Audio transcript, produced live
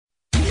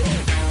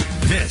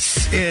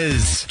This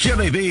is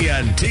Jimmy B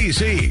and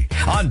TC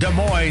on Des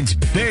Moines'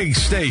 big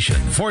station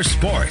for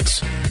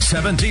sports,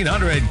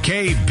 1700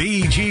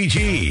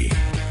 KBGG.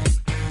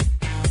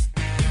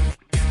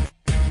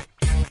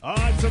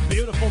 Oh, it's a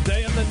beautiful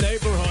day in the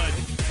neighborhood.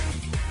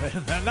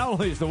 And not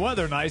only is the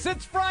weather nice,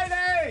 it's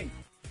Friday!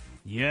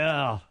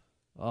 Yeah.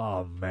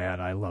 Oh,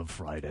 man, I love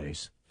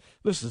Fridays.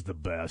 This is the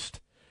best.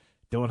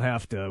 Don't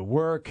have to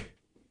work.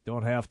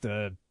 Don't have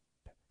to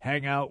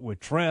hang out with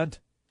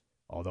Trent.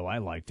 Although I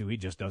like to. He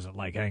just doesn't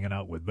like hanging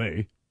out with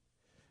me.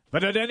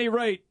 But at any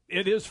rate,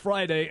 it is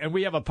Friday, and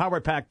we have a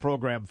Power Pack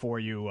program for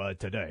you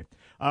today.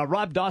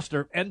 Rob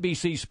Doster,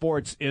 NBC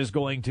Sports, is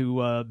going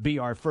to be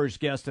our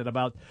first guest at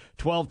about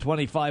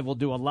 12:25. We'll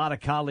do a lot of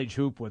college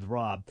hoop with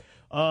Rob.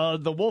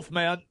 The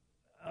Wolfman,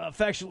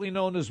 affectionately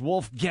known as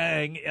Wolf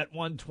Gang, at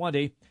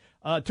 1:20.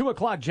 2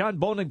 o'clock, John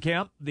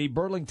Bonenkamp, the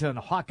Burlington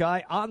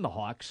Hawkeye, on the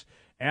Hawks.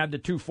 And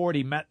at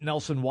 2:40, Matt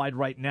Nelson, wide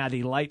right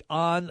natty light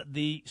on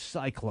the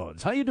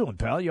Cyclones. How you doing,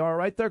 pal? You all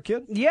right there,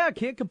 kid? Yeah,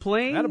 can't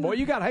complain. Attaboy.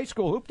 You got high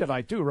school hoop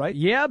tonight, too, right?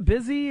 Yeah,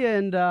 busy,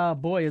 and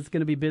boy, it's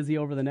going to be busy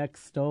over the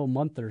next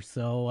month or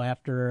so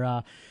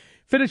after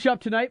finish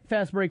up tonight,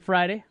 Fast Break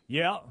Friday.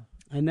 Yeah.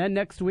 And then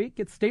next week,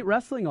 it's state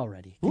wrestling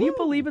already. Can you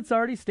believe it's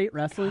already state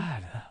wrestling?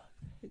 God.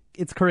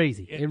 It's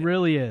crazy. It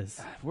really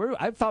is.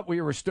 I thought we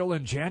were still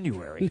in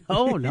January.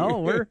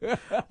 No,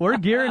 we're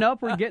gearing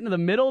up. We're getting to the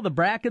middle. The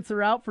brackets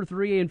are out for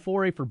 3A and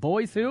 4A for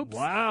boys hoops.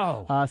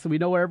 Wow. So we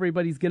know where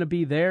everybody's going to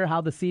be there, how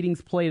the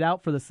seating's played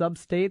out for the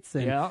sub-states,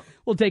 and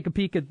we'll take a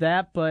peek at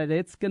that. But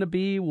it's going to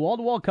be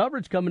wall-to-wall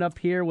coverage coming up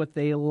here with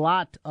a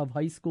lot of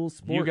high school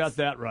sports. You got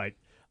that right.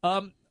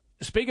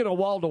 Speaking of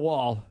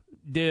wall-to-wall,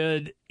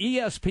 did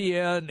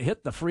ESPN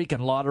hit the freaking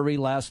lottery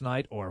last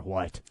night or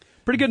what?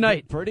 Pretty good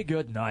night. Pretty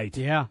good night.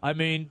 Yeah. I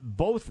mean,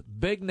 both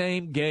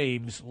big-name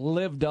games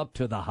lived up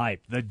to the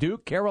hype. The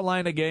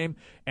Duke-Carolina game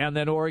and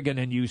then Oregon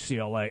and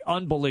UCLA.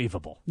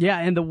 Unbelievable. Yeah,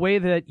 and the way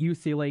that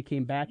UCLA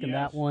came back in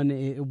that one,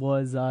 it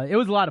was a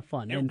lot of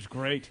fun. It was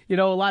great. You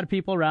know, a lot of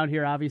people around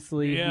here,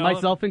 obviously,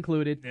 myself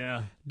included,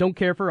 don't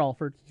care for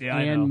Alford. Yeah,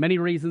 and many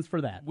reasons for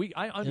that.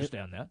 I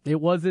understand that.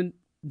 It wasn't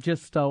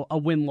just a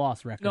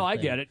win-loss record. No, I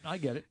thing. get it. I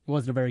get it. He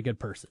wasn't a very good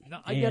person. No,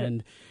 I get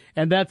it.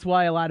 And that's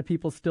why a lot of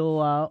people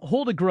still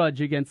hold a grudge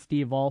against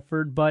Steve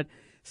Alford. But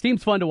this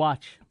team's fun to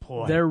watch.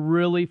 Boy. They're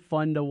really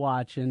fun to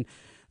watch. And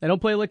they don't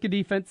play a lick of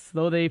defense,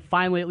 though they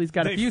finally at least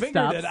got a few stops. They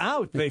figured it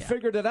out. They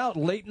figured it out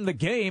late in the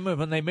game. And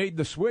when they made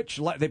the switch,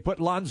 they put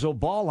Lonzo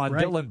Ball on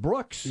Dylan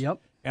Brooks. Yep.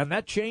 And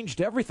that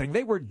changed everything.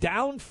 They were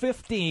down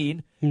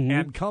 15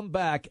 and come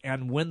back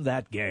and win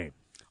that game.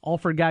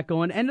 Alford got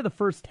going. End of the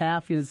first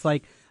half, it's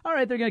like, all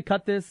right, they're going to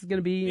cut this. It's going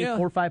to be a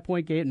 4 or 5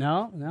 point game.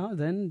 No,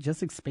 then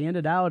just expand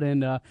it out.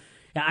 And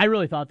I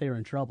really thought they were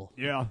in trouble.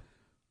 Yeah.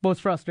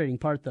 Most frustrating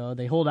part, though,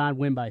 they hold on,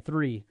 win by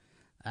 3.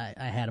 I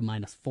had a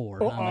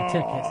 -4 on my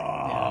ticket.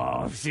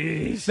 Oh,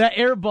 jeez. That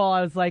air ball,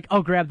 I was like,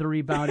 grab the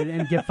rebound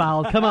and get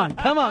fouled. Come on.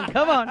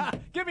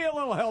 Give me a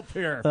little help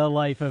here. The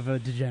life of a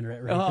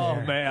degenerate right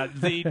there. Oh, man.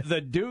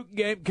 The Duke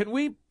game,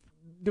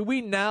 do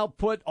we now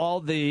put all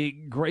the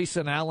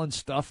Grayson Allen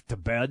stuff to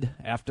bed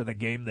after the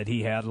game that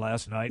he had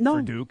last night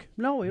for Duke?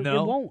 No, it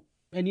won't.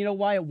 And you know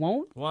why it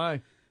won't?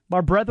 Why?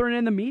 Our brethren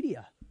in the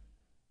media.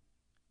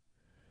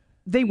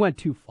 They went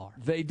too far.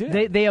 They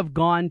did. They have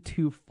gone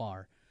too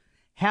far.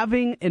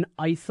 Having an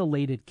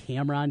isolated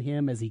camera on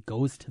him as he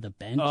goes to the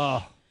bench,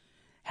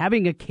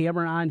 having a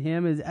camera on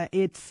him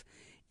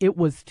it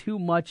was too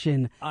much.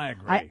 And I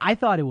agree. I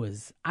thought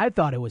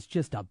it was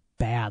just a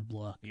bad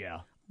look.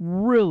 Yeah.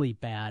 Really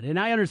bad. And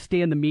I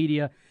understand the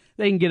media,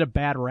 they can get a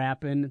bad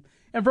rap. And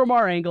from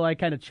our angle, I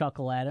kind of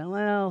chuckle at it.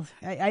 Well,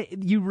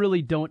 you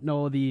really don't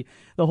know the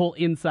whole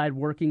inside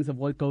workings of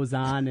what goes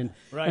on and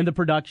the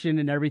production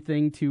and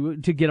everything to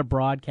get a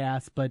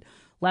broadcast. But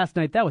last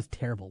night, that was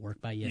terrible work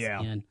by ESPN.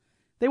 Yeah.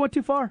 They went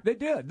too far. They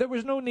did. There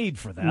was no need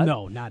for that.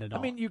 No, not at all.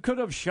 I mean, you could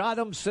have shot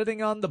him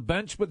sitting on the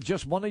bench with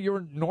just one of your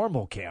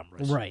normal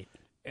cameras. Right.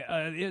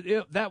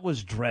 That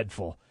was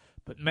dreadful.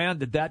 But, man,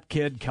 did that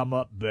kid come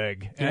up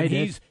big. And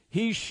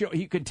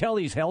you can tell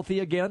he's healthy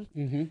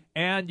again,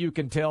 and you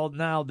can tell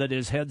now that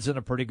his head's in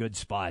a pretty good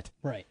spot.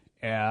 Right.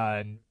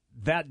 And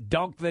that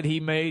dunk that he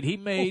made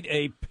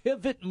a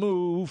pivot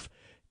move,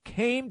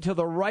 came to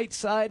the right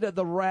side of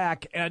the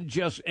rack, and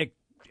just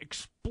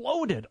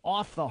exploded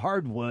off the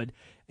hardwood.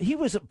 He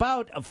was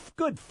about a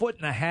good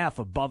 1.5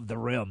 feet above the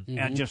rim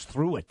and just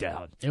threw it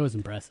down. It was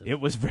impressive. It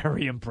was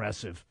very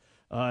impressive.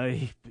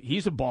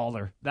 He's a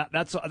baller.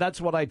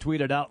 That's what I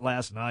tweeted out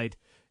last night,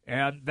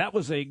 and that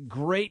was a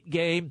great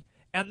game.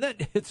 And then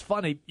it's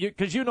funny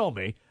because you know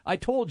me. I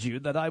told you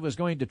that I was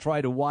going to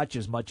try to watch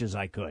as much as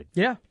I could.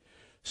 Yeah.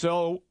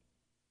 So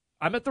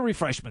I'm at the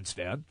refreshment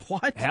stand,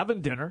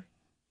 having dinner,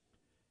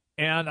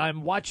 and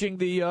I'm watching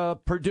the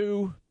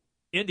Purdue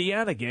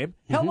Indiana game.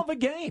 Hell of a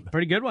game.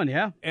 Pretty good one,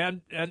 yeah. And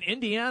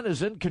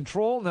Indiana's in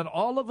control, and then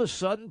all of a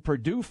sudden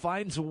Purdue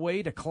finds a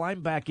way to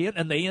climb back in,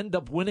 and they end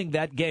up winning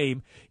that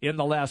game in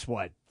the last,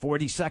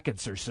 40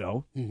 seconds or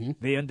so.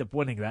 They end up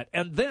winning that.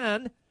 And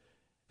then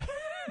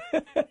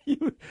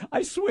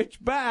I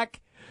switch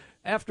back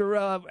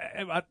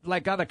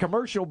like on a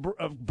commercial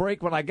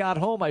break when I got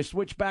home, I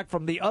switched back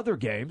from the other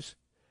games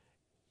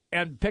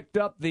and picked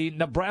up the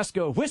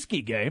Nebraska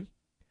whiskey game,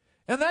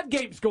 and that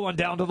game's going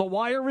down to the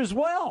wire as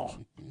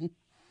well.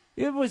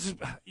 It's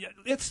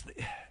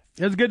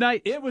It was a good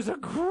night. It was a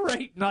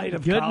great night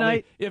of Good college.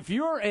 night. If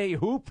you're a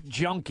hoop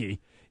junkie,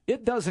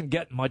 it doesn't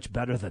get much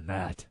better than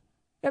that.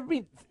 I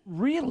mean,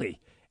 really,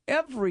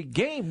 every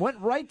game went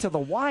right to the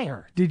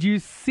wire. Did you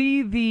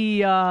see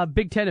the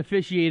Big Ten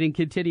officiating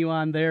continue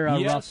on their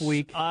rough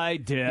week? I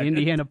did.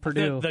 Indiana,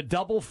 Purdue. The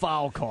double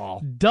foul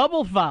call.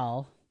 Double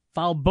foul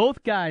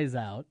both guys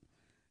out.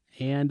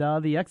 And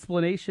the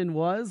explanation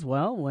was,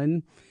 well,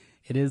 when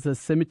it is a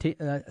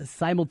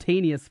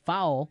simultaneous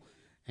foul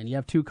and you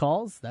have two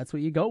calls, that's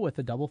what you go with,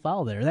 a double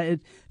foul there.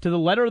 To the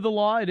letter of the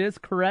law, it is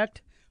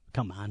correct.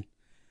 Come on.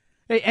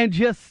 And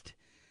just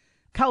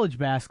college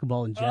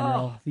basketball in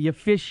general, the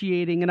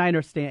officiating, and I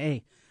understand,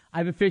 hey,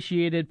 I've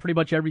officiated pretty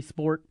much every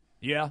sport.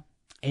 Yeah.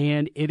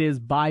 And it is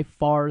by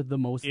far the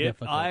most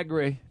difficult. I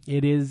agree.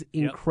 It is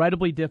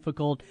incredibly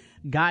difficult.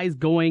 Guys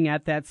going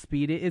at that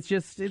speed,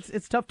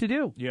 it's tough to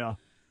do. Yeah.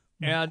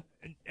 And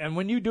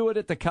when you do it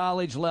at the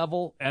college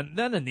level, and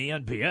then in the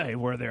NBA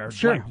where there are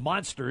like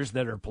monsters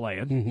that are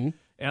playing,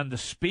 and the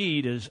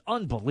speed is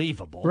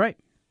unbelievable. Right.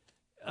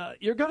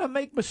 You're going to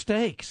make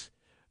mistakes.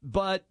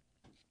 But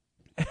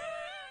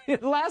in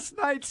last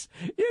night's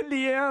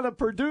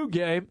Indiana-Purdue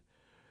game,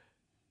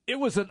 it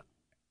was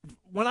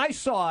when I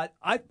saw it,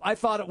 I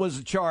thought it was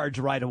a charge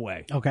right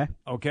away. Okay.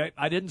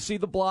 I didn't see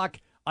the block.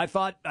 I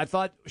thought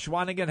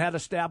Schwanigan had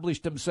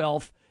established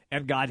himself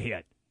and got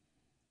hit.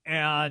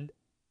 And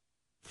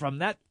from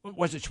that,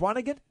 was it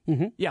Schwanigan?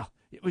 Mm-hmm. Yeah,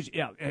 it was.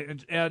 Yeah,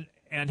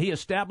 and he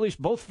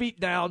established both feet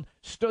down,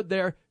 stood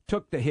there,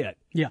 took the hit.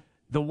 Yeah.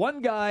 The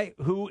one guy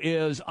who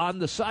is on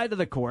the side of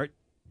the court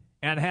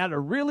and had a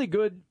really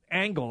good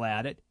angle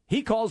at it,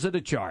 he calls it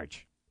a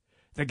charge.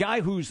 The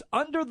guy who's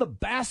under the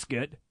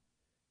basket,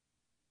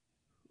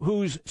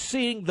 who's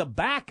seeing the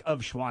back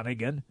of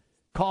Schwanigan,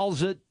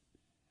 calls it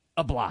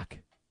a block.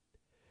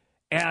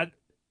 And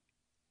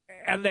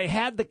they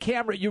had the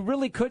camera. You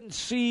really couldn't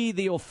see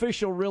the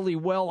official really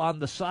well on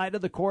the side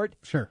of the court.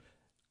 Sure.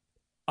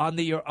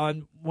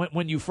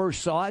 When you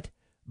first saw it,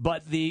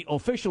 but the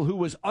official who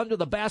was under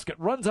the basket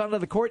runs onto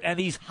the court and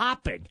he's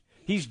hopping.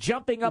 He's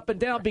jumping up and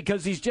down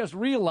because he's just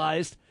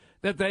realized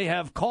that they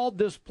have called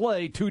this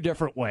play two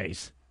different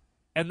ways.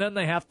 And then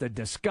they have to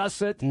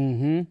discuss it.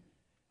 Mm-hmm.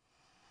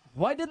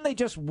 Why didn't they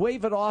just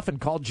wave it off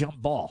and call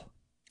jump ball?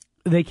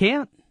 They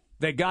can't.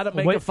 They got to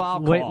make a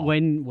foul call.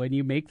 When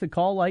you make the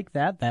call like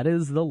that, that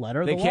is the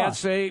letter of the law. They can't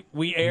say,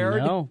 we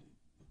aired. No.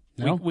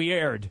 We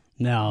aired.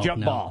 No.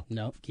 Jump ball.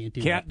 No, can't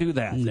do Can't that. do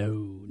that.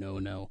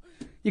 No.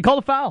 You call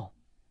a foul.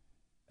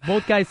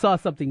 Both guys saw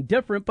something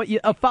different, but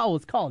a foul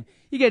was called.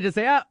 You can't just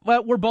say,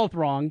 well, we're both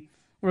wrong.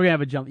 We're going to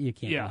have a jump. You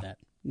can't do that.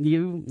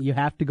 You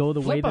have to go the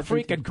way that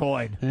Flip a freaking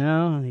coin.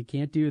 No, you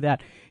can't do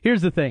that.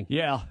 Here's the thing.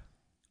 Yeah.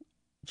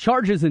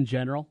 Charges in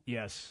general.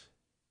 Yes.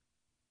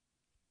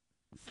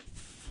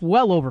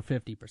 Well over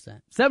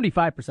 50%.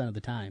 75% of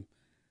the time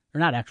are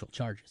not actual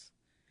charges.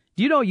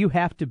 Do you know you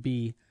have to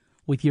be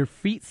with your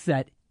feet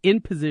set in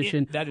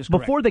position that is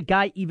correct. Before the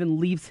guy even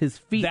leaves his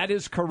feet? That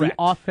is correct.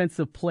 The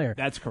offensive player.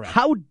 That's correct.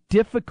 How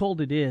difficult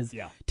it is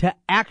to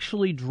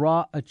actually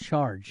draw a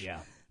charge.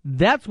 Yeah.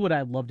 That's what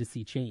I'd love to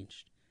see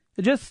changed.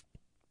 If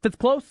it's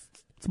close,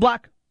 it's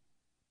block.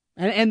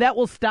 And that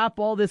will stop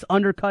all this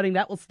undercutting.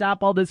 That will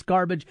stop all this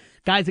garbage.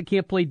 Guys that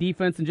can't play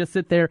defense and just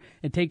sit there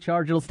and take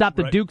charge. It'll stop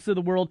the Dukes of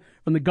the world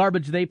from the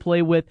garbage they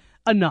play with.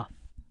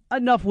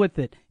 Enough with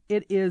it.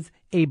 It is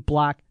a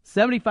block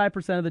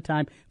 75% of the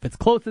time. If it's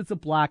close, it's a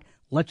block.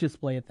 Let's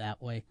just play it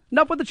that way.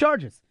 Enough with the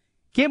charges.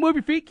 Can't move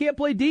your feet, can't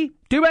play D.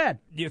 Too bad.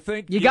 You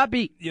think you got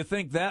beat? You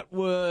think that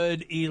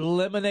would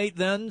eliminate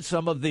then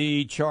some of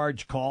the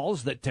charge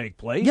calls that take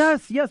place?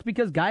 Yes,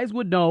 because guys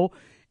would know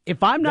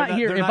if I'm not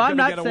here, if I'm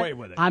not set,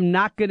 I'm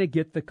not going to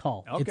get the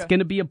call. Okay. It's going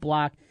to be a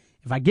block.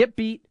 If I get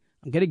beat,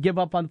 I'm going to give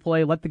up on the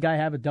play, let the guy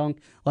have a dunk,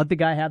 let the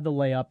guy have the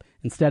layup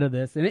instead of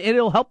this, and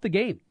it'll help the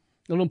game.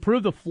 It'll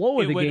improve the flow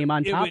of the game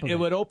on top of it. It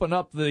would open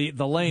up the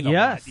lane a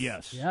lot.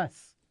 Yes.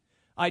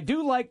 I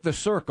do like the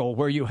circle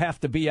where you have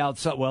to be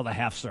outside. Well, the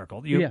half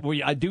circle.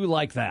 I do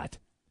like that.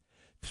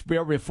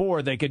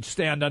 Before, they could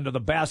stand under the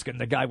basket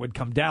and the guy would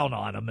come down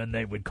on them and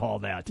they would call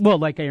that. Well,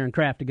 like Aaron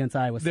Kraft against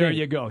Iowa State. There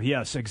you go.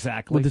 Yes,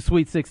 exactly. With the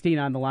Sweet 16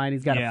 on the line.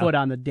 He's got a foot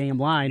on the damn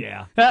line.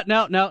 Yeah.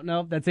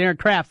 No. That's Aaron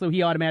Kraft, so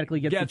he automatically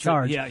gets the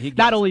charge.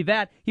 Not only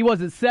that, he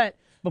wasn't set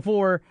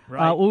before,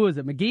 what was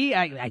it, McGee?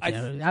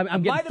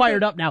 I'm getting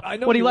fired up now.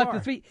 When he left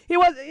his feet. He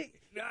was.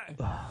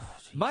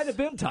 Might have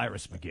been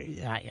Tyrus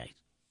McGee.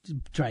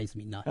 Drives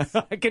me nuts.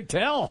 I can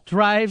tell.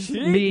 Drives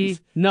me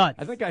nuts.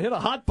 I think I hit a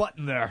hot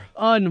button there.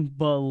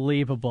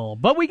 Unbelievable.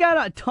 But we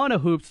got a ton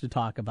of hoops to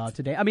talk about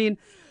today. I mean,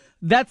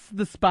 that's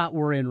the spot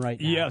we're in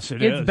right now. Yes,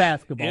 it is. It's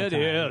basketball It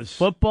time. is.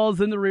 Football's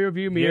in the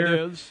rearview mirror.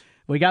 It is.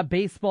 We got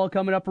baseball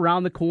coming up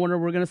around the corner.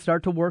 We're going to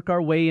start to work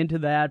our way into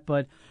that.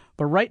 But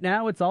But right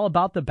now, it's all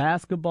about the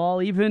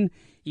basketball. Even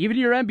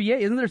your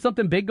NBA. Isn't there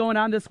something big going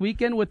on this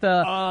weekend with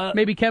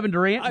maybe Kevin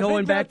Durant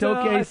going back to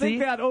OKC? I think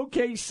that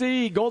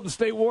OKC Golden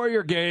State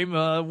Warrior game,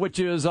 which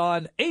is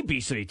on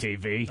ABC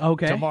TV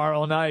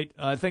tomorrow night,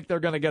 I think they're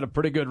going to get a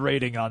pretty good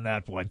rating on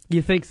that one.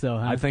 You think so,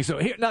 huh? I think so.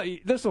 Here, now,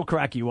 this will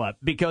crack you up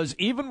because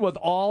even with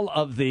all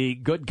of the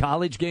good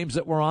college games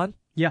that were on,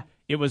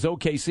 it was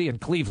OKC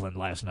and Cleveland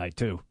last night,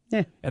 too.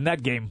 Yeah. And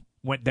that game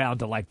went down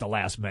to like the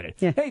last minute.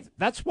 Yeah. Hey,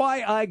 that's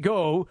why I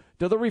go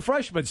to the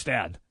refreshment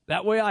stand.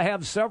 That way I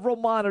have several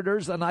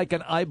monitors and I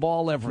can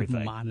eyeball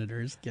everything.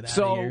 Monitors, get out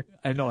of here.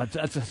 I know,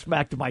 that's a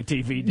smack to my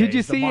TV days. Did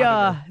you see,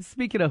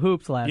 speaking of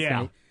hoops last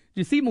night, did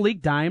you see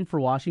Malik Dime for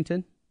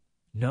Washington?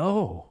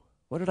 No.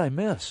 What did I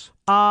miss?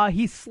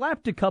 He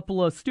slapped a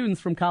couple of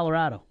students from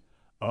Colorado.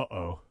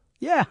 Uh-oh.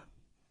 Yeah,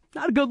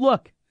 not a good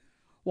look.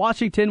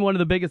 Washington, one of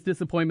the biggest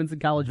disappointments in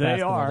college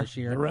basketball this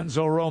year.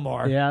 Lorenzo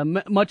Romar. Yeah,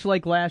 much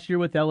like last year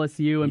with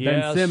LSU and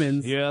Ben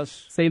Simmons.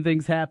 Yes. Same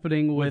thing's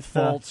happening with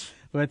Fultz.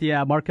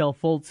 Markelle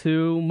Fultz,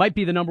 who might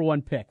be the number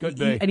one pick. Could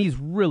be. And he's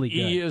really good.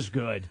 He is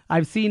good.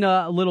 I've seen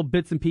little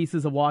bits and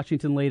pieces of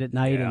Washington late at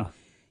night, and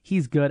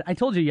he's good. I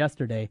told you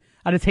yesterday,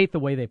 I just hate the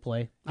way they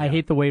play. I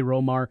hate the way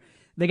Romar.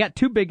 They got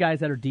two big guys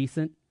that are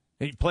decent.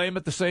 They play him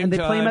at the same time. And they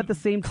time. play him at the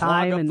same time.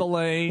 Clog up and the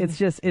lane. It's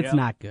just, it's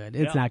not good.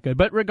 It's not good.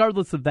 But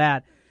regardless of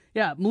that,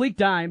 Malik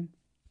Dime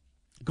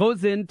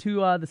goes into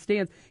the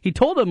stands. He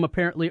told them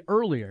apparently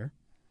earlier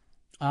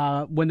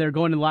when they're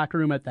going in the locker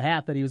room at the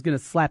half that he was going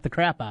to slap the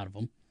crap out of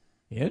them.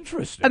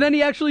 Interesting. And then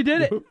he actually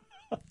did it.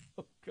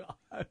 Oh,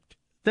 God.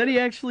 Then he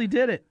actually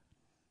did it.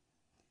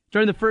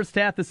 During the first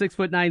half, the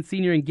 6'9"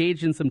 senior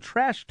engaged in some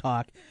trash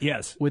talk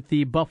with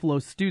the Buffalo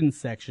student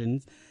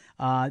sections.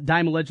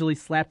 Dime allegedly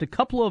slapped a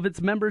couple of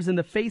its members in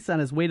the face on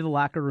his way to the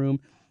locker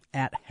room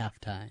at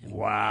halftime.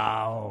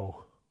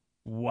 Wow.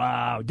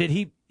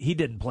 He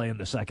didn't play in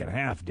the second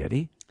half, did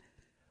he?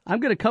 I'm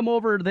going to come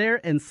over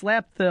there and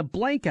slap the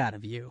blank out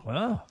of you.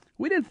 Wow.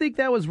 We didn't think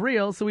that was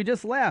real, so we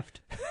just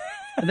left.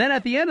 And then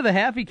at the end of the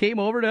half, he came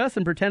over to us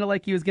and pretended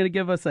like he was going to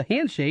give us a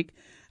handshake.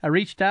 I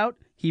reached out,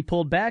 he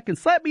pulled back and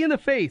slapped me in the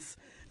face.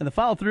 And the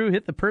follow-through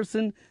hit the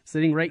person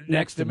sitting right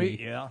next to me.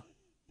 Yeah.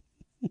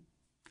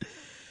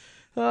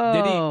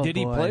 Oh, did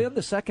he play in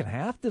the second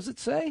half, does it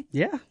say?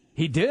 Yeah.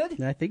 He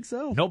did? I think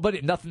so.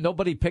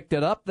 Nobody picked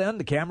it up then?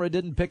 The camera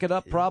didn't pick it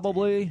up,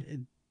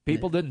 probably?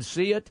 People didn't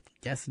see it?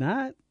 Guess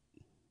not.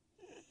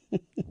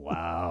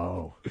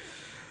 Wow.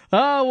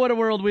 Oh, what a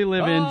world we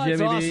live in, Jimmy.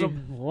 It's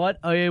awesome. What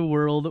a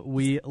world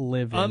we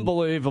live in.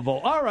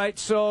 Unbelievable. All right,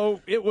 so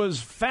it was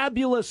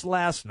fabulous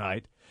last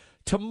night.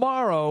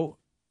 Tomorrow,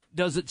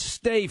 does it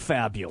stay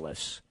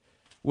fabulous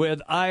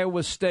with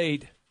Iowa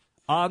State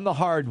on the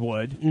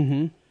hardwood?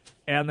 Mm-hmm.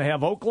 And they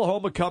have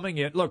Oklahoma coming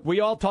in. Look, we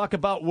all talk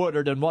about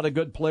Woodard and what a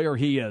good player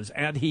he is,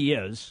 and he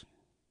is.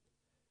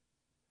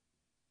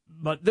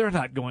 But they're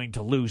not going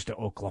to lose to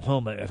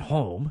Oklahoma at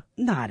home.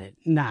 Not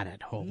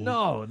at home.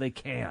 No, they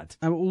can't.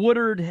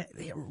 Woodard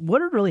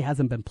really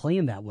hasn't been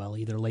playing that well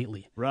either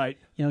lately. Right.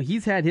 You know,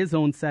 he's had his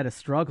own set of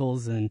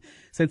struggles, and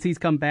since he's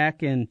come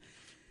back, and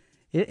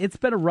it's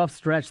been a rough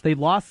stretch. They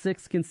lost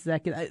 6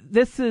 consecutive.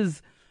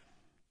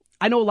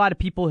 I know a lot of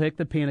people hit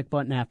the panic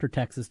button after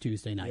Texas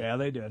Tuesday night. Yeah,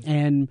 they did.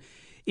 And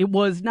it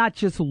was not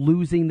just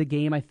losing the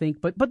game, I think,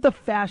 but the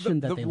fashion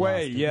that they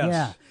lost it. Yes.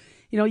 Yeah.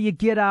 You know, you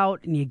get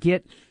out and you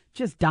get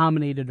just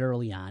dominated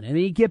early on. And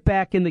then you get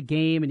back in the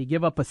game and you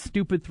give up a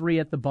stupid 3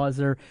 at the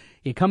buzzer.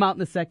 You come out in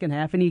the second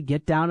half and you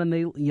get down and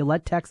you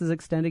let Texas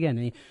extend again.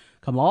 And you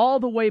come all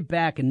the way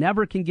back and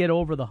never can get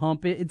over the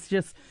hump. It's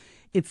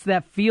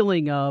that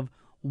feeling of,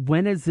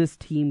 when is this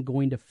team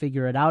going to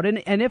figure it out?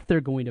 And if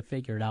they're going to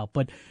figure it out.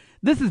 But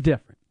this is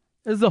different.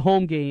 This is a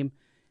home game.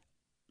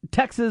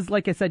 Texas,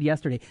 like I said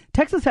yesterday,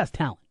 Texas has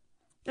talent.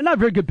 They're not a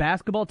very good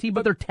basketball team,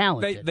 but they're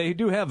talented. They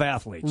do have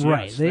athletes.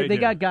 Right. Yes, they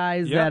got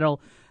guys that'll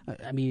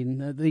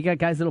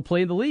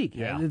play in the league.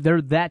 Yeah.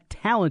 They're that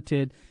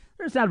talented.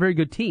 They're just not a very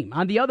good team.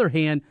 On the other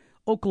hand,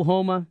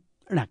 Oklahoma,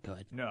 they're not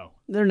good. No.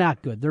 They're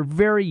not good. They're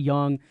very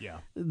young. Yeah.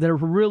 They're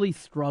really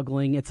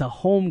struggling. It's a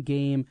home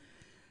game.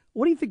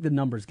 What do you think the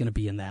number is going to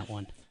be in that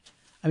one?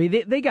 I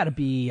mean, they got to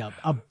be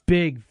a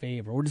big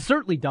favorite, or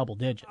certainly double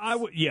digits.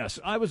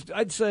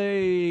 I'd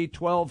say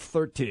 12,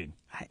 13.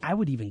 I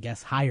would even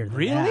guess higher than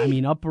really? that. I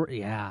mean,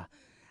 yeah.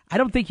 I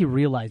don't think you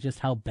realize just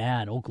how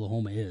bad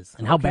Oklahoma is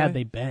and how bad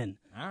they've been.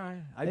 All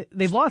right.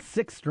 They've lost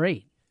 6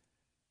 straight.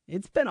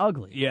 It's been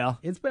ugly. Yeah.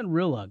 It's been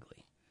real ugly.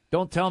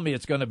 Don't tell me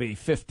it's going to be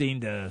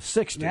 15 to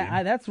 16.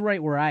 Yeah, that's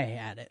right where I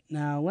had it.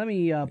 Now, let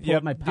me pull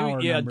up my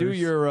power numbers. Do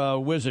your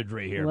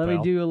wizardry here, Let pal.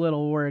 me do a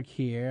little work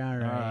here. All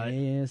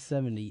right.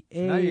 78.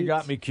 Now you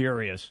got me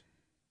curious.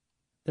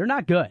 They're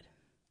not good.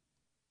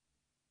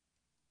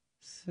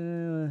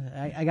 So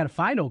I got to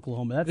find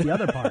Oklahoma. That's the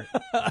other part.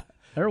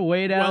 They're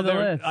way down the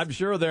list. I'm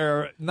sure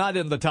they're not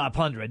in the top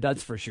 100,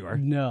 that's for sure.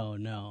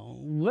 No.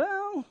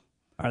 Well,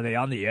 are they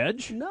on the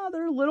edge? No,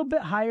 they're a little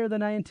bit higher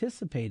than I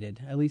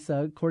anticipated, at least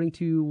according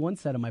to one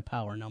set of my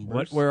power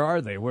numbers. Where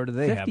are they? Where do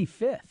they have?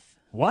 55th.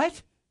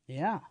 What?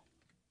 Yeah.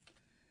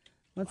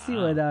 Let's see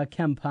what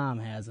Ken Palm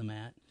has them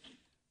at.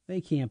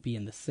 They can't be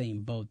in the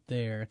same boat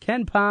there.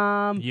 Ken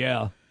Palm.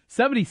 Yeah.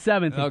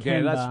 77th.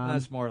 Okay,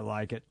 that's more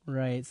like it.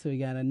 Right. So we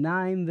got a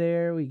 9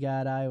 there. We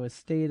got Iowa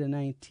State a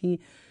 19.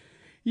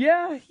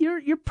 Yeah,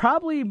 you're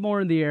probably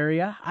more in the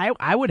area.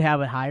 I would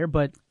have it higher,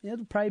 but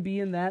it'll probably be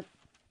in that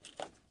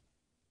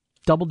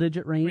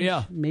double-digit range.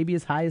 Yeah. Maybe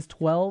as high as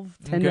 12,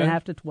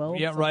 10.5 to 12.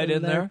 Yeah, right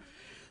in there.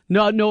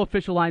 No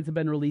official lines have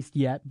been released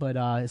yet, but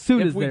as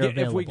soon as they're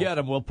available. If we get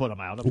them, we'll put them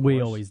out, of We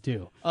course. always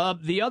do.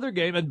 The other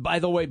game, and by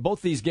the way,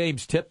 both these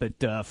games tip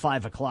at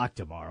 5 o'clock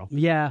tomorrow.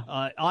 Yeah.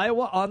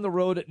 Iowa on the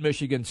road at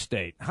Michigan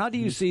State. How do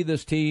you see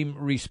this team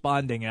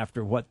responding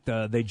after what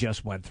they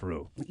just went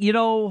through?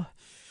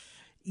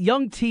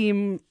 Young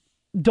team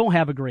don't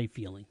have a great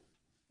feeling.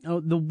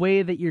 The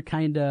way that you're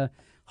kind of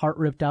heart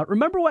ripped out.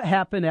 Remember what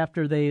happened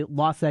after they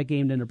lost that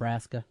game to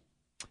Nebraska?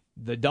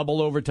 The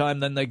double overtime,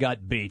 then they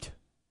got beat.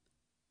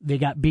 They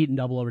got beaten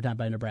double overtime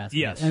by Nebraska.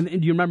 Yes. And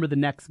do you remember the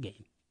next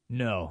game?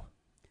 No.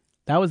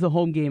 That was the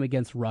home game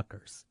against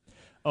Rutgers.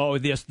 Oh,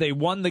 yes, they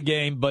won the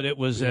game, but it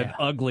was an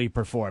ugly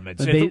performance.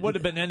 If it would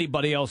have been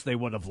anybody else, they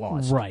would have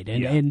lost. Right,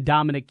 and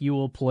Dominic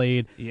Ewell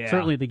played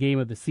certainly the game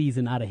of the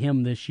season out of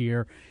him this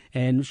year,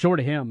 and short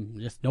of him,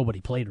 just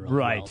nobody played really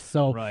well.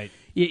 So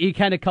you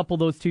kind of couple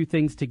those two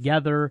things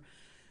together.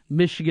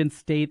 Michigan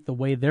State, the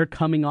way they're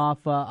coming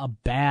off a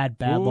bad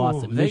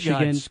loss at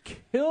Michigan.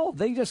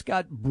 They just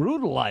got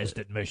brutalized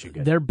at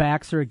Michigan. Their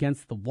backs are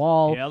against the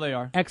wall. Yeah, they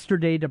are. Extra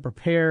day to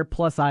prepare,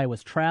 plus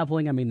Iowa's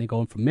traveling. I mean, they're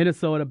going from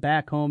Minnesota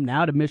back home,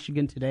 now to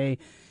Michigan today.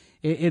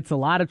 It's a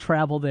lot of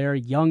travel there,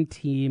 young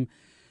team.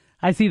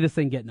 I see this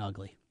thing getting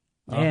ugly.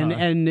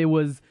 And it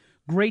was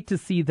great to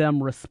see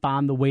them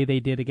respond the way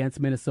they did against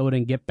Minnesota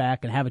and get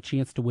back and have a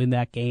chance to win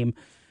that game.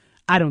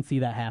 I don't see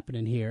that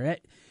happening here.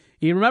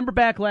 You remember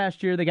back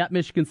last year, they got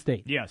Michigan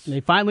State. Yes. They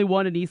finally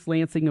won in East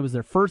Lansing. It was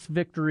their first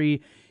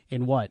victory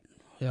in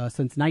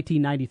since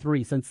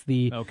 1993, since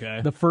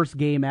the first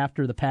game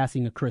after the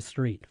passing of Chris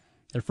Street.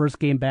 Their first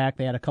game back,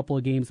 they had a couple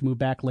of games moved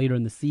back later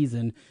in the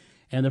season,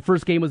 and their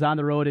first game was on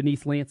the road in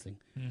East Lansing.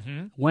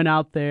 Mm-hmm. Went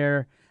out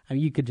there. I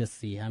mean, you could just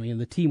see. I mean,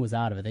 the team was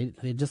out of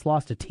it. They just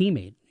lost a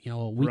teammate,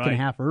 a week and a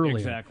half earlier.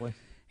 Exactly.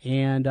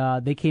 And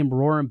they came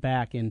roaring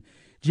back. And,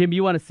 Jim,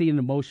 you want to see an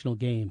emotional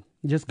game.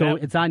 Just go.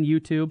 It's on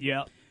YouTube.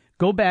 Yeah.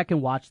 Go back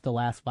and watch the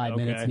last 5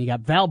 minutes, and you got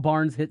Val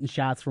Barnes hitting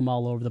shots from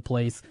all over the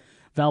place.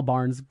 Val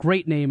Barnes,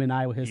 great name in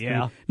Iowa history.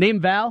 Yeah.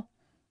 Named Val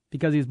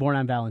because he was born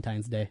on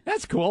Valentine's Day.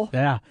 That's cool.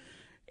 Yeah.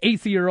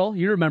 A.C. Earl,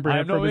 you remember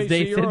him from his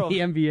days in the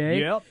NBA.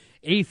 Yep.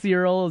 A.C.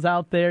 Earl is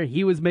out there.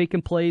 He was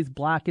making plays,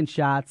 blocking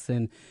shots,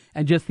 and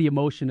just the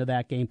emotion of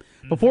that game.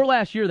 Mm-hmm. Before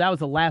last year, that was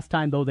the last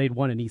time, though, they'd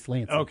won in East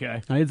Lansing.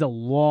 Okay. Now, it's a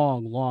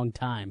long, long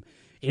time.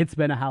 It's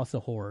been a house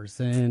of horrors.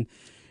 And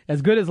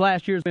as good as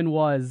last year's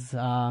was,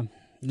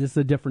 this is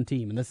a different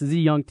team, and this is a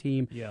young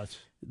team. Yes.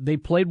 They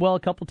played well a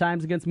couple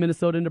times against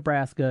Minnesota and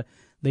Nebraska.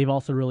 They've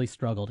also really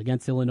struggled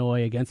against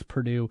Illinois, against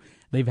Purdue.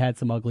 They've had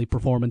some ugly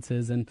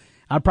performances, and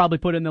I'd probably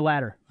put in the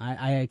latter.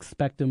 I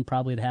expect them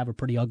probably to have a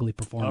pretty ugly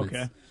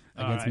performance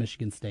against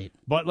Michigan State.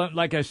 But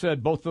like I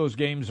said, both those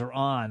games are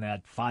on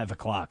at 5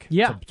 o'clock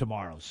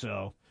tomorrow.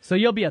 So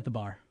you'll be at the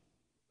bar.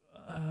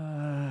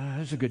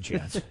 There's a good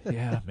chance.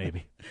 Yeah,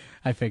 maybe.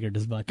 I figured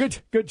as much.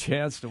 Good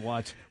chance to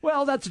watch.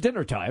 Well, that's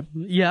dinner time.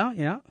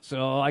 Yeah.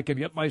 So I can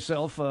get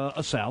myself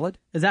a salad.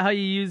 Is that how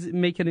you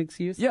make an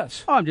excuse?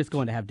 Yes. Oh, I'm just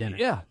going to have dinner.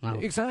 Yeah,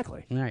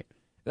 exactly. All right.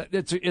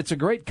 It's a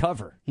great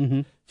cover.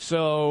 Mm-hmm.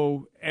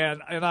 So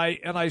and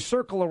I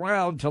circle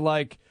around to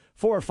like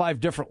 4 or 5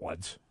 different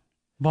ones.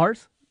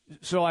 Bars?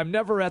 So I'm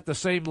never at the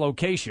same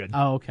location.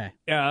 Oh, okay.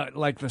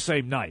 Like the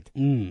same night.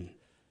 Mm.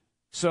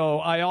 So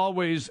I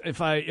always,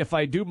 if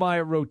I do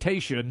my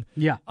rotation,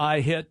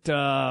 I hit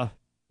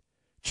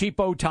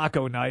cheapo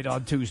taco night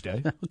on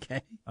Tuesday.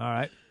 Okay. All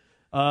right.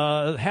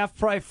 Half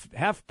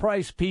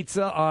price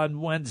pizza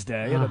on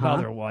Wednesday and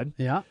another one.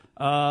 Yeah.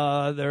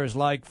 There's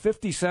like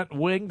 50-cent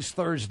wings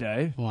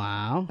Thursday.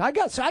 Wow. I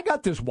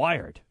got this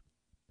wired.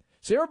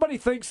 See, everybody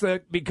thinks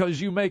that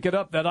because you make it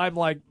up that I'm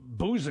like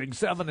boozing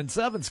 7 and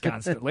 7s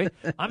constantly.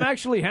 I'm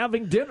actually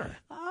having dinner.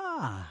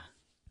 Ah.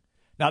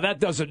 Now that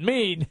doesn't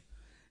mean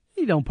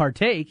you don't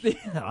partake.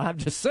 I'm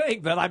just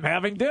saying that I'm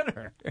having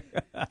dinner.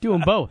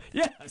 Doing both.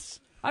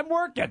 Yes. I'm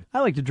working. I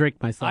like to drink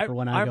my supper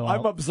when I go out.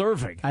 I'm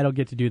observing. I don't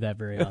get to do that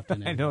very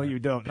often. I know you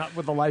don't. Not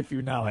with the life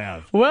you now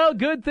have. Well,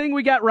 good thing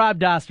we got Rob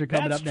Doster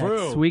coming up next.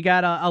 That's true. We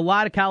got a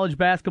lot of college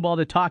basketball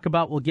to talk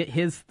about. We'll get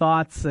his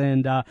thoughts,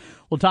 and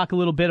we'll talk a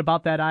little bit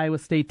about that Iowa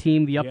State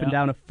team, the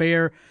up-and-down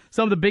affair.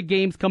 Some of the big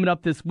games coming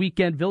up this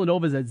weekend.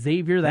 Villanova's at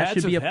Xavier. That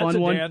should be a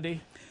fun one.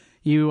 Dandy.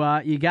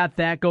 You got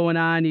that going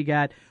on. You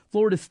got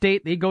Florida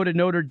State. They go to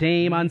Notre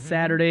Dame on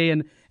Saturday.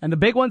 And the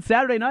big one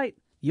Saturday night,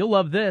 you'll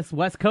love this,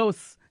 West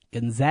Coast.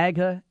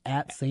 Gonzaga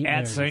at St. Mary's.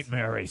 At St.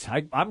 Mary's.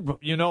 I'm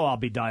I'll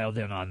be dialed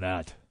in on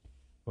that.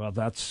 Well,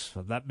 that's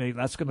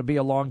going to be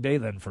a long day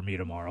then for me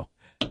tomorrow.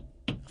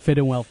 Fit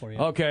in well for you.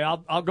 Okay,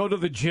 I'll go to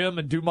the gym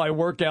and do my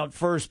workout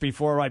first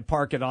before I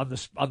park it on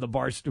the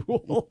bar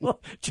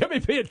stool. Jimmy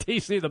P and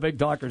TC, the Big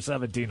Talker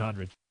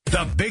 1700.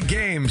 The big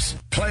games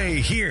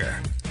play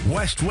here.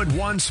 Westwood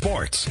One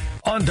Sports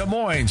on Des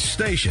Moines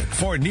Station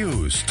for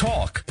news,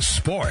 talk,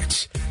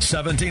 sports.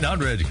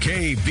 1700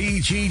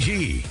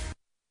 KBGG.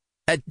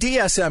 At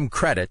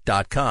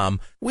DSMCredit.com,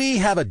 we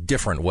have a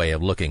different way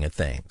of looking at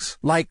things.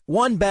 Like,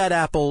 one bad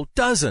apple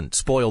doesn't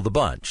spoil the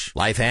bunch.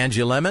 Life hands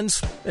you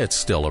lemons, it's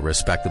still a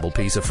respectable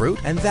piece of fruit,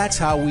 and that's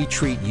how we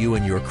treat you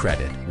and your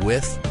credit,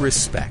 with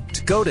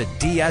respect. Go to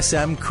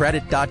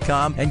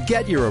DSMCredit.com and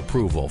get your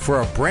approval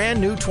for a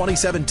brand new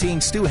 2017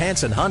 Stu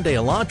Hansen Hyundai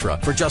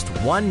Elantra for just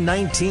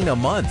 $119 a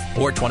month,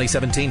 or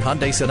 2017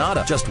 Hyundai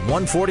Sonata, just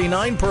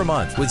 $149 per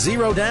month with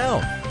zero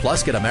down.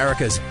 Plus, get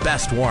America's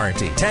best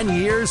warranty. 10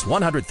 years,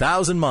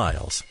 100,000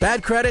 miles.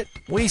 Bad credit?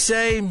 We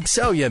say,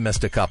 so you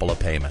missed a couple of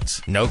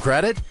payments. No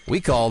credit? We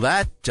call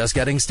that just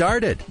getting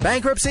started.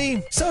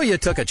 Bankruptcy? So you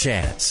took a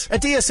chance.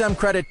 At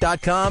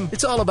DSMCredit.com,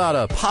 it's all about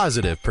a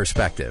positive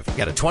perspective.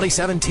 Get a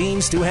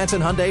 2017 Stu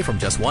Hansen Hyundai from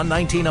just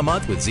 $119 a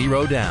month with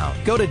zero down.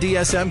 Go to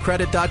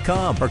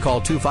DSMCredit.com or call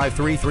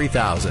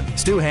 253-3000.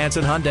 Stu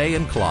Hansen Hyundai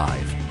in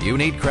Clive. You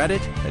need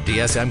credit? At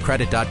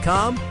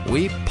DSMCredit.com,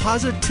 we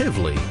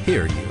positively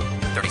hear you.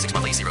 36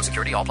 monthly, zero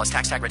security, all plus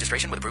tax tag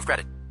registration with approved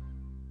credit.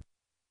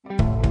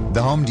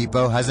 The Home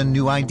Depot has a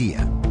new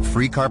idea.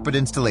 Free carpet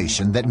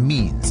installation that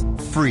means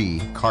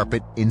free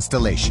carpet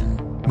installation.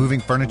 Moving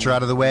furniture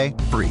out of the way?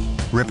 Free.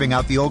 Ripping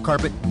out the old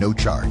carpet? No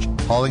charge.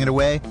 Hauling it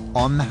away?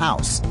 On the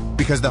house.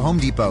 Because the Home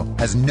Depot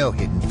has no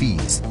hidden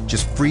fees.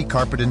 Just free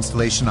carpet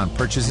installation on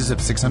purchases of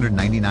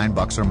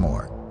 $699 or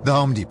more. The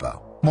Home Depot.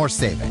 More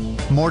saving.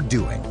 More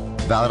doing.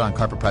 Valid on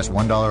carpet price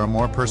 $1 or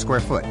more per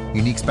square foot.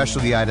 Unique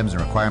specialty items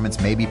and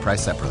requirements may be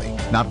priced separately.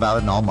 Not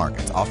valid in all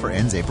markets. Offer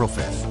ends April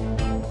 5th.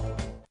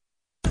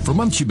 For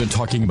months you've been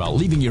talking about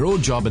leaving your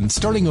old job and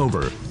starting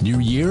over. New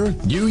year,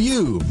 new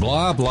you,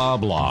 blah, blah,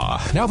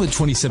 blah. Now that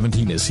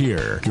 2017 is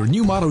here, your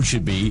new motto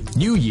should be,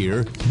 new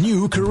year,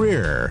 new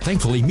career.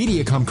 Thankfully,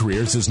 Mediacom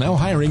Careers is now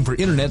hiring for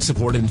internet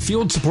support and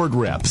field support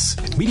reps.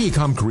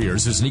 Mediacom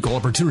Careers is an equal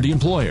opportunity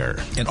employer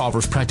and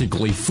offers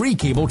practically free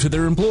cable to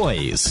their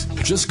employees.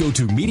 Just go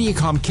to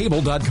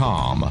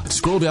MediacomCable.com,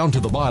 scroll down to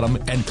the bottom,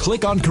 and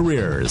click on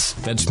Careers.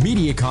 That's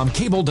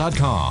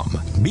MediacomCable.com.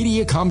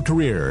 Mediacom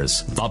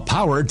Careers, the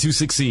power to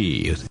succeed.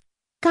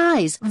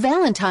 Guys,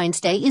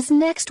 Valentine's Day is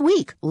next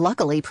week.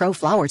 Luckily, Pro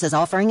Flowers is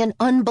offering an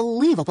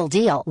unbelievable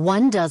deal.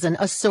 1 dozen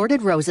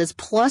assorted roses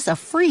plus a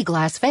free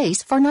glass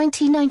vase for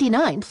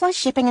 $19.99 plus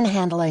shipping and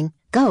handling.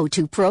 Go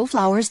to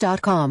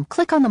proflowers.com,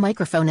 click on the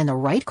microphone in the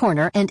right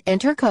corner, and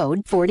enter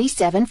code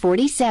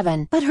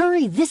 4747. But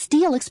hurry, this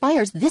deal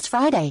expires this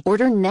Friday.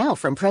 Order now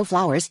from Pro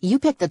Flowers. You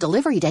pick the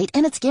delivery date,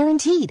 and it's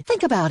guaranteed.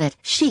 Think about it.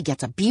 She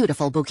gets a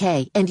beautiful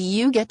bouquet, and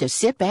you get to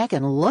sit back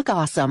and look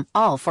awesome,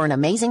 all for an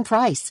amazing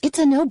price. It's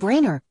a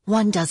no-brainer.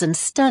 1 dozen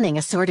stunning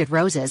assorted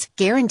roses,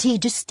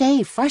 guaranteed to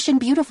stay fresh and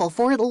beautiful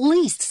for at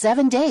least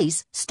 7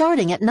 days,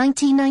 starting at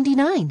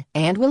 $19.99.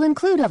 And will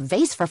include a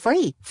vase for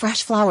free.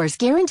 Fresh flowers,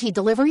 guaranteed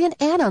delivery, and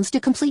add-ons to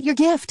complete your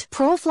gift.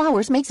 Pro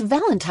Flowers makes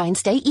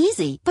Valentine's Day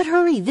easy. But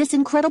hurry, this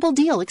incredible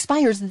deal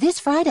expires this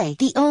Friday.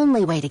 The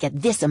only way to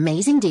get this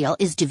amazing deal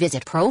is to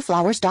visit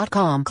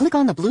proflowers.com. Click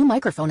on the blue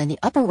microphone in the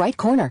upper right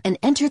corner and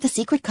enter the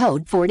secret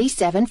code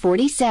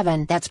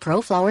 4747. That's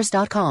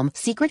proflowers.com.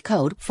 Secret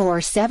code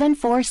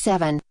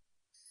 4747.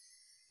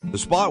 The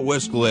Spa at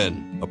West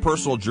Glen, a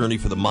personal journey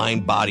for the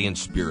mind, body, and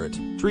spirit.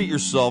 Treat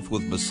yourself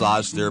with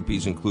massage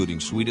therapies including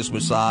Swedish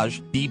massage,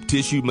 deep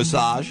tissue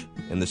massage,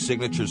 and the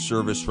signature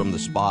service from the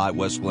Spa at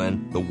West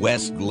Glen, the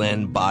West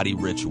Glen Body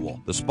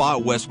Ritual. The Spa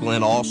at West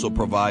Glen also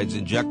provides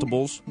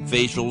injectables,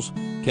 facials,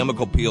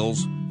 chemical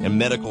peels, and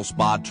medical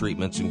spa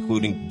treatments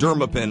including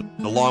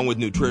Dermapen, along with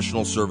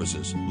nutritional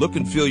services. Look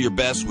and feel your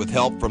best with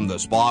help from the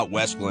Spa at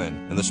West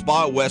Glen. And the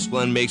Spa at West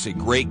Glen makes a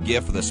great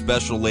gift for the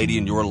special lady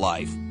in your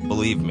life.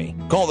 Believe me.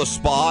 Call the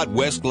Spa at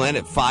West Glen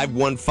at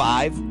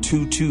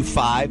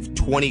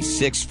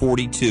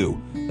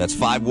 515-225-2642. That's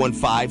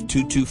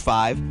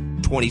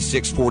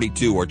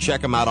 515-225-2642. Or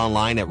check them out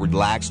online at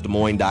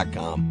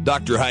relaxdesmoines.com.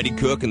 Dr. Heidi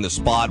Cook and the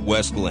Spa at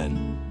West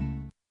Glen.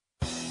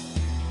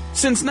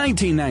 Since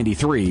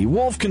 1993,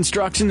 Wolf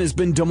Construction has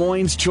been Des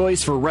Moines'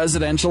 choice for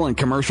residential and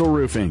commercial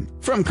roofing.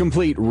 From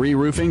complete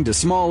re-roofing to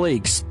small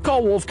leaks,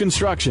 call Wolf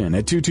Construction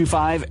at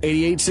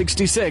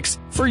 225-8866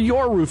 for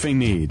your roofing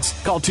needs.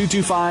 Call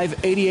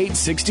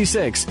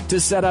 225-8866 to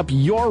set up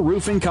your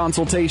roofing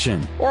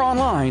consultation or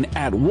online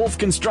at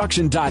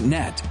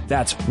wolfconstruction.net.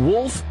 That's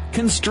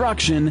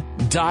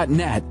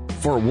wolfconstruction.net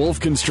for Wolf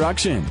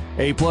Construction.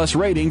 A+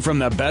 rating from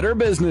the Better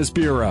Business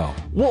Bureau.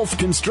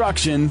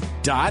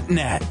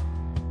 wolfconstruction.net.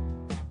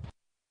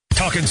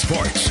 Talking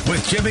sports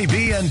with Jimmy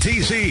B and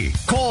TC.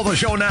 Call the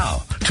show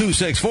now.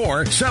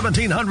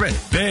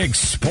 264-1700. Big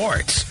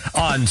Sports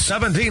on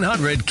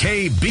 1700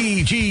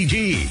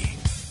 KBGG.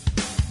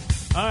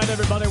 All right,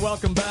 everybody,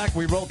 welcome back.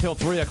 We roll till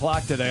 3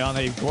 o'clock today on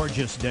a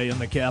gorgeous day in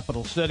the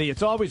capital city.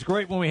 It's always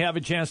great when we have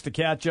a chance to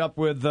catch up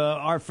with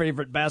our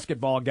favorite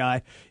basketball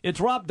guy. It's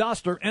Rob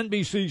Doster,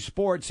 NBC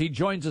Sports. He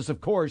joins us,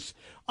 of course,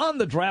 on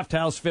the Draft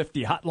House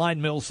 50 Hotline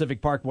Mill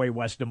Civic Parkway,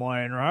 West Des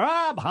Moines.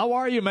 Rob, how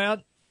are you,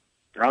 man?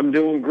 I'm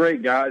doing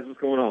great, guys. What's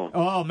going on?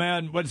 Oh,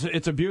 man,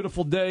 it's a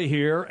beautiful day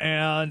here,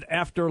 and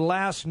after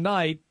last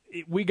night,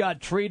 we got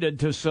treated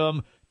to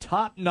some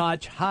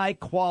top-notch,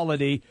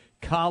 high-quality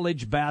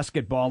college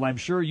basketball. I'm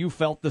sure you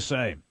felt the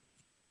same.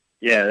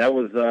 Yeah, that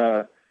was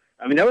that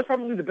was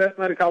probably the best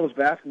night of college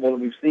basketball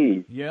that we've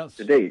seen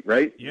to date,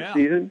 right? Yeah. This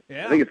season?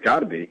 Yeah. I think it's got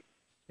to be.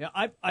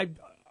 Yeah,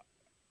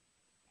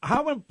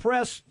 how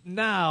impressed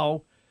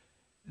now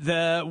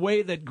the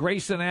way that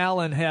Grayson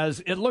Allen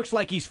it looks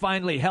like he's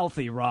finally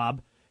healthy,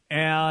 Rob,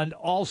 and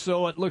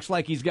also it looks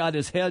like he's got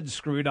his head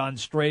screwed on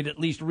straight, at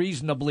least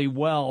reasonably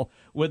well,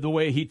 with the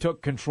way he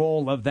took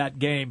control of that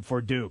game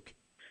for Duke.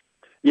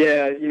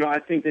 Yeah, I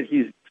think that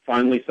he's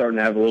finally starting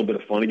to have a little bit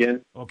of fun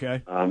again.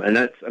 Okay. And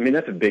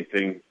that's a big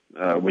thing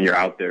when you're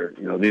out there.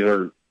 These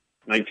are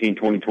 19,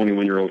 20,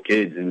 21-year-old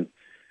kids, and,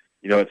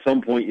 at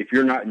some point, if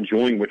you're not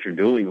enjoying what you're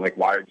doing, like,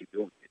 why are you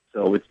doing it?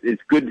 So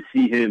it's good to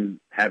see him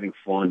having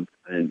fun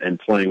and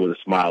playing with a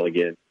smile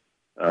again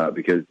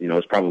because,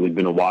 it's probably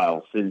been a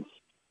while since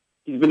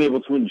he's been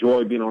able to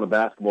enjoy being on a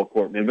basketball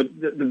court, man. But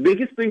the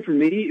biggest thing for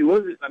me,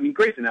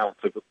 Grayson Allen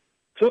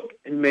took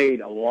and made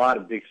a lot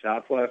of big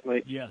shots last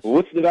night. Yes. But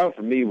what stood out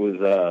for me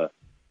was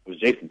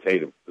Jason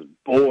Tatum. Because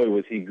boy,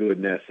 was he good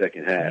in that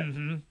second half.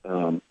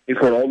 Mm-hmm. He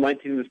scored all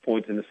 19 of his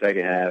points in the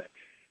second half.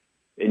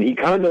 And he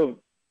kind of,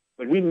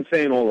 like we've been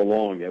saying all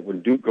along, that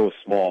when Duke goes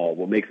small,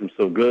 what makes him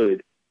so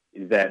good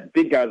is that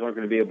big guys aren't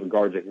going to be able to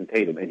guard Jason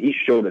Tatum. And he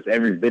showed us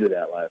every bit of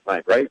that last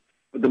night, right?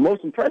 But the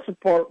most impressive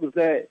part was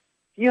that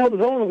he held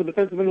his own on the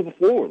defensive end of the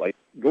floor. Like,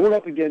 going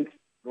up against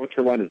North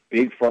Carolina's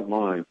big front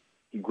line,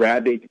 he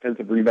grabbed 8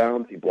 defensive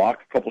rebounds. He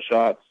blocked a couple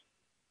shots.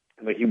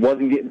 Like, he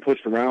wasn't getting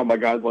pushed around by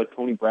guys like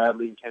Tony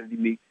Bradley and Kennedy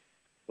Meeks.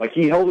 Like,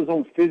 he held his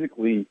own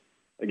physically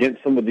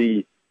against some of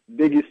the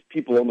biggest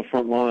people on the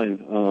front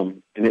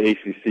line in the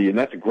ACC. And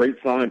that's a great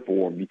sign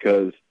for him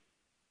because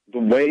the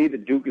way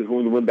that Duke is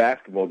going to win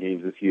basketball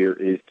games this year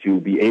is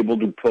to be able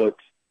to put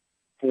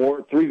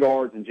 3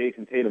 guards and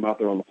Jason Tatum out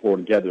there on the floor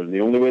together. And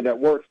the only way that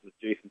works is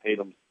Jason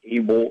Tatum's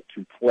able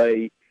to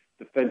play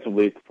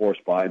defensively at the 4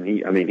 spot. And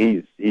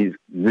he's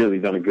really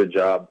done a good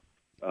job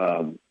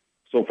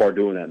so far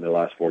doing that in the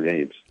last 4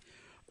 games.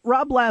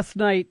 Rob, last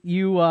night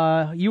you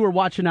were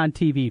watching on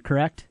TV,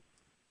 correct?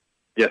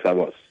 Yes, I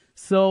was.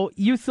 So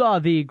you saw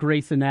the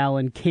Grayson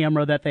Allen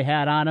camera that they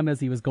had on him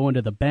as he was going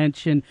to the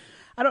bench, and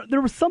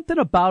there was something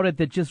about it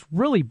that just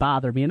really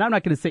bothered me. And I'm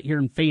not going to sit here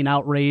and feign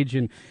outrage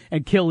and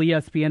kill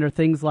ESPN or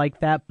things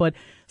like that, but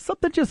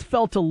something just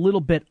felt a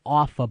little bit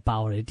off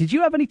about it. Did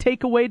you have any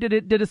takeaway?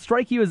 Did it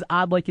strike you as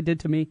odd like it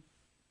did to me?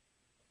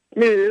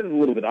 I mean, it is a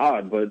little bit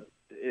odd, but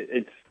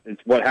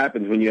it's what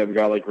happens when you have a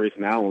guy like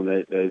Grayson Allen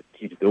that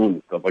keeps doing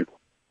this stuff. Like,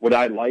 would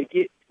I like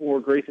it for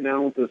Grayson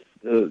Allen to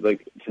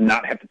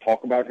not have to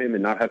talk about him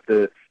and not have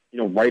to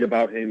write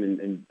about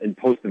him and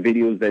post the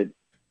videos that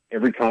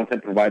every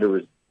content provider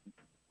is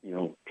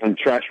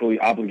contractually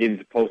obligated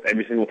to post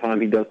every single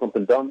time he does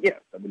something dumb? Yes,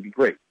 that would be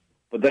great.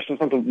 But that's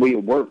just not the way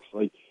it works.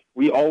 Like,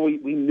 we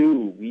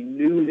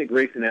knew that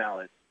Grayson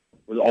Allen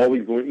was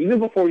always going, even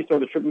before he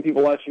started tripping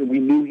people last year, we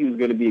knew he was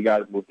going to be a guy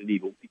that moved the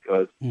needle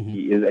because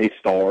he is a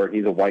star.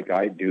 He's a white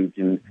guy at Duke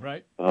and,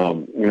 right. A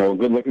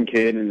good-looking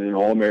kid and an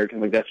All-American.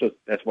 Like, that's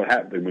what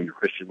happens when you're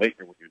Christian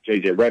Laettner, when you're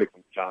J.J. Redick,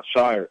 when you're John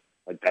Shire.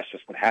 Like, that's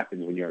just what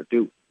happens when you're at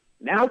Duke.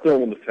 Now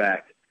throw in the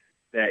fact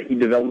that he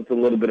developed a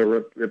little bit of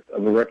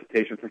a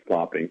reputation for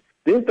flopping.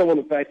 Then throw in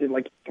the fact that,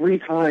 like, 3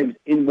 times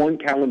in one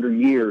calendar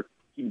year,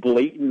 he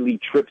blatantly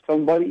tripped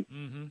somebody.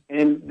 Mm-hmm.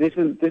 And this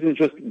is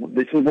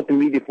what the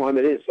media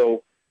climate is.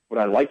 So would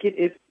I like it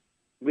if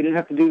we didn't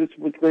have to do this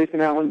with Grayson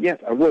Allen? Yes,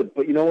 I would.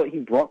 But you know what? He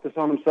brought this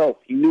on himself.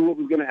 He knew what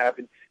was going to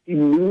happen. He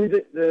knew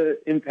the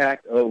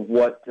impact of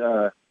what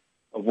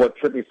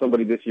tripping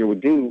somebody this year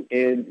would do.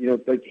 And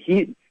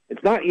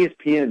it's not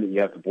ESPN that you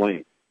have to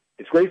blame.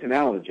 It's Grayson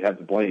Allen that you have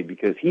to blame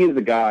because he is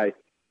the guy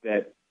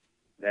that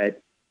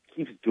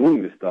keeps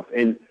doing this stuff.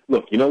 And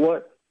look, you know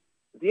what?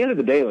 At the end of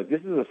the day, like, this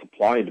is a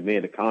supply and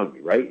demand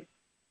economy, right?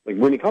 Like,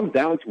 when it comes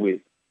down to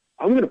it,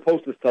 I'm going to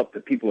post the stuff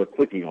that people are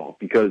clicking on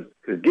because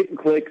getting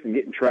clicks and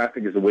getting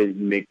traffic is the way that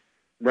you make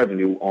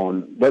revenue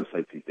on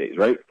websites these days,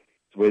 right?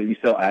 It's the way that you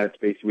sell ad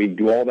space, the way you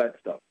do all that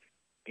stuff.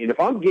 And if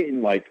I'm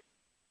getting, like,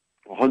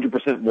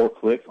 100% more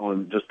clicks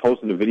on just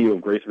posting a video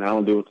of Grayson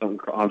Allen doing something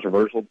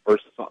controversial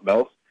versus something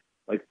else,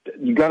 like,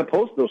 you got to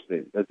post those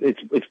things.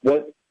 It's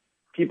what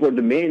people are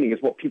demanding.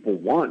 It's what people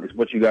want. It's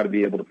what you got to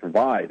be able to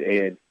provide.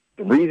 And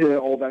the reason that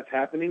all that's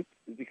happening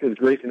is because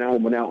Grayson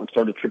Allen went out and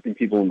started tripping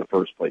people in the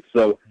first place.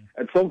 So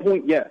at some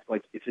point, yes,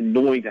 like, it's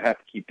annoying to have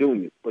to keep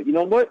doing it. But you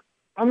know what?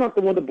 I'm not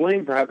the one to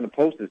blame for having to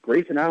post this.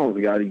 Grayson Allen's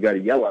the guy you got to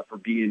yell at for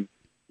being,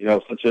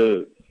 such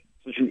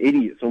an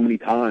idiot so many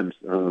times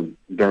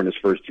during his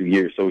first 2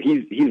 years. So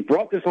he's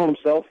brought this on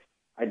himself.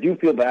 I do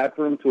feel bad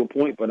for him to a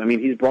point, but I mean,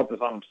 he's brought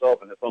this on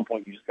himself. And at some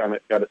point, you just got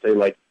to say,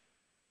 like,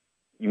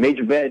 you made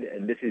your bed,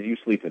 and this is you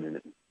sleeping in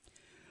it.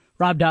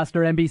 Rob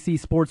Dostner, NBC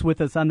Sports,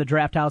 with us on the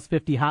Draft House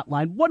 50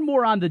 hotline. One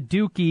more on the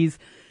Dukies,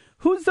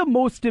 who's the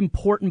most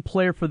important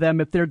player for them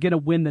if they're going to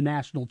win the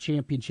national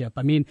championship?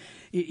 I mean,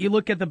 you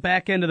look at the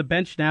back end of the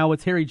bench now,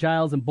 it's Harry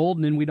Giles and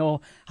Bolden, and we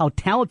know how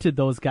talented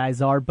those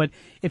guys are. But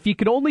if you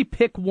could only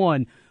pick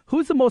one,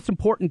 who's the most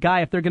important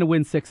guy if they're going to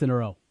win 6 in a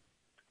row?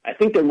 I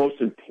think their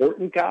most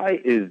important guy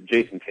is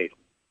Jason Tatum.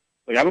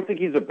 Like, I don't think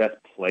he's their best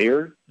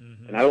player,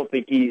 and I don't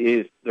think he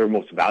is their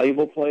most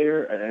valuable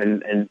player.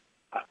 And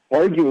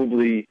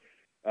arguably,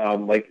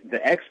 like,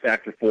 the X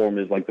factor for him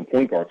is like the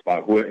point guard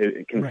spot.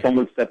 Can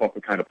someone step up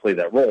and kind of play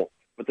that role?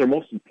 But their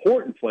most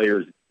important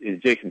player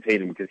is Jason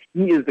Tatum, because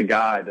he is the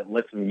guy that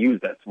lets them use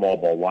that small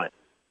ball line,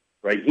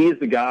 right? He is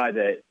the guy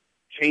that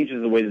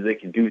changes the way that they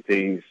can do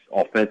things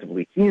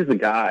offensively. He is the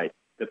guy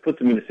that puts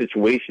them in a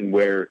situation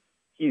where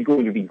he's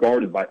going to be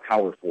guarded by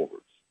power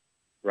forwards,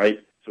 right?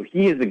 So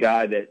he is the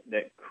guy that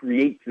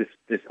creates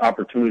this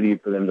opportunity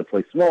for them to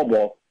play small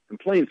ball. And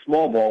playing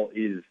small ball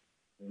is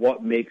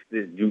what makes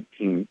this Duke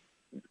team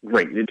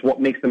great. It's what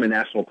makes them a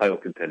national title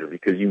contender,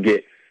 because you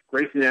get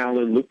Grayson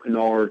Allen, Luke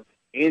Kennard,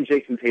 and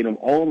Jason Tatum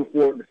all on the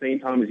floor at the same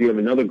time as you have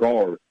another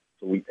guard.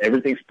 So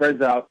everything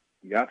spreads out.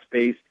 You got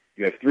space.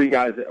 You have 3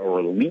 guys that are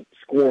elite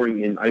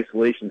scoring in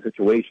isolation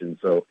situations.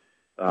 So,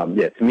 to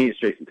me, it's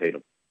Jason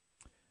Tatum.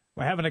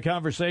 We're having a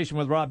conversation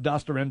with Rob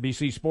Duster,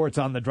 NBC Sports,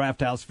 on the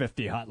Draft House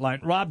 50 hotline.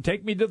 Rob,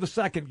 take me to the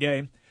second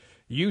game,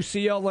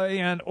 UCLA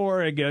and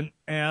Oregon,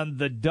 and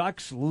the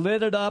Ducks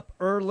lit it up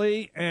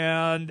early,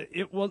 and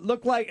it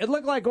looked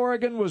like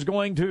Oregon was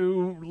going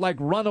to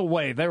run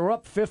away. They were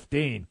up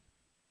 15,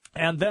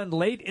 and then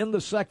late in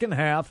the second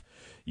half,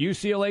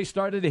 UCLA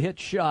started to hit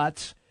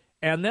shots,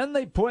 and then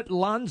they put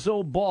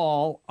Lonzo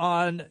Ball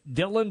on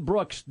Dylan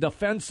Brooks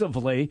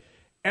defensively.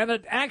 And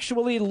it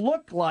actually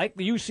looked like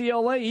the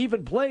UCLA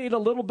even played a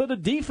little bit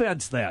of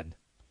defense then.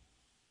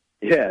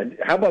 Yeah,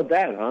 how about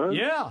that, huh?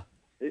 Yeah.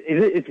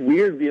 It's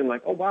weird being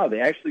like, oh, wow, they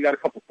actually got a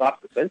couple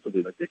stops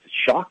defensively. Like, this is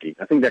shocking.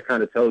 I think that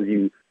kind of tells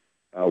you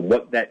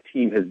what that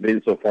team has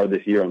been so far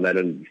this year on that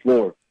end of the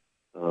floor.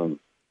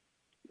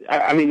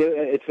 I mean,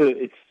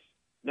 it's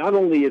not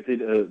only was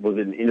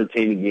it an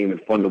entertaining game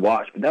and fun to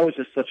watch, but that was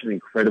just such an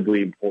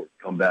incredibly important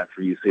comeback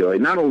for UCLA,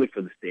 not only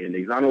for the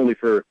standings, not only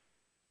for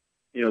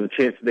the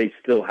chance they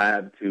still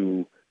have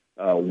to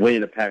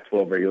win a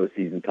Pac-12 regular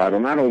season title,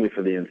 not only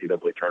for the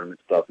NCAA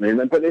tournament stuff,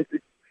 man, but it's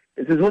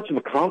as much of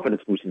a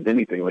confidence boost as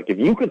anything. Like, if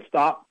you could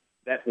stop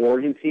that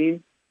Oregon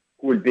team,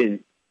 who had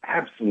been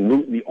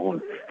absolutely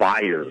on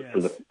fire for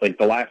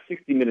the last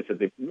 60 minutes,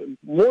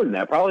 more than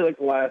that, probably like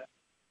the last,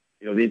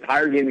 the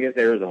entire game against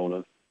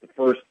Arizona, the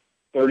first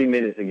 30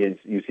 minutes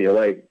against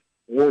UCLA,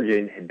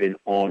 Oregon had been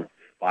on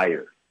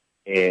fire.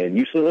 And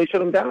UCLA shut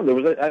them down.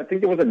 I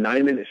think there was a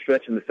 9-minute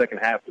stretch in the second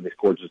half where they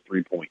scored just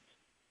 3 points.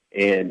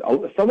 And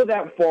some of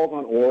that falls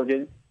on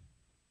Oregon,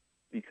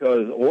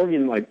 because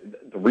Oregon,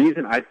 the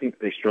reason I think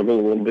they struggle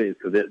a little bit is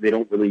because they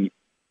don't really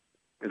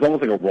 – it's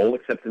almost like a role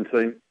acceptance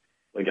thing.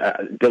 Like,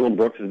 Dylan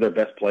Brooks is their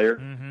best player.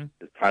 Mm-hmm.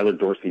 Does Tyler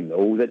Dorsey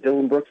know that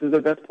Dylan Brooks is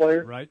their best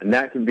player? Right. And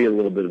that can be a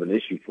little bit of an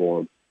issue for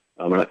them.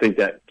 And I think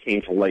that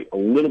came to light a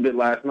little bit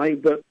last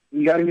night. But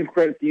you got to give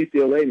credit to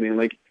UCLA, man.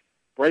 Like,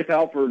 Bryce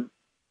Alford –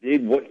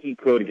 did what he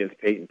could against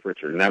Peyton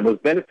Pritchard. And that was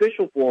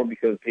beneficial for him,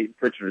 because Peyton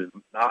Pritchard is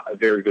not a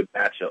very good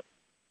matchup,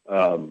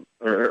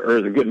 or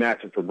is a good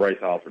matchup for Bryce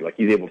Alford. Like,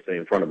 he's able to stay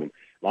in front of him.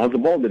 Lonzo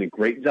Ball did a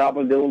great job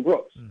on Dylan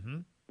Brooks.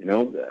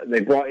 Mm-hmm. They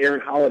brought Aaron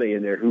Holiday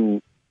in there,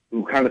 who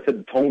kind of set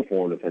the tone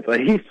for him. Defense.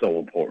 Like, he's so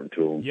important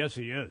to him. Yes,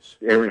 he is.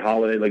 Aaron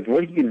Holiday,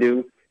 what he can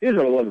do. Here's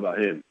what I love about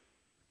him.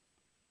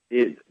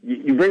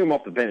 You bring him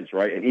off the bench,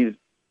 right, and he's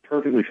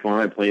perfectly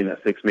fine playing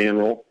that 6-man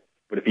role.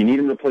 But if you need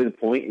him to play the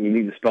point and you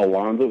need to spell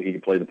Lonzo, he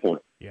can play the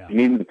point. Yeah. If you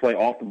need him to play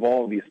off the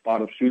ball and be a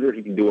spot-up shooter,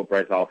 he can do what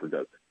Bryce Alford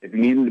does. If you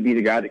need him to be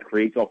the guy that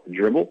creates off the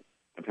dribble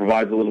and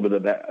provides a little bit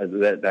of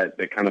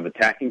that kind of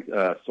attacking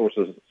source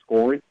of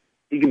scoring,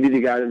 he can be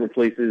the guy that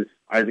replaces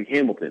Isaac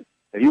Hamilton.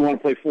 If you want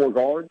to play 4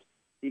 guards,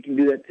 he can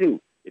do that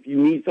too. If you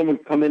need someone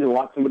to come in and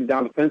lock somebody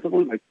down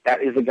defensively,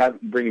 that is the guy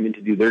that you bring him in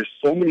to do. There's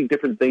so many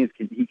different things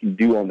he can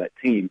do on that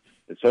team,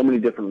 and so many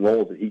different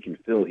roles that he can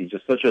fill. He's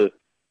just such a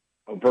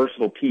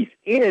versatile piece.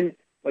 And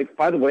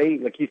by the way,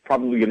 he's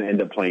probably going to end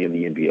up playing in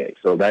the NBA.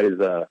 So that is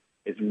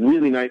it's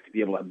really nice to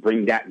be able to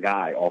bring that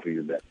guy off of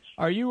your bench.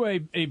 Are you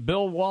a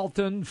Bill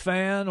Walton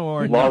fan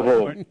or love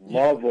not? Him,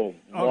 love him.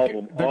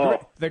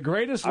 The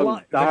greatest I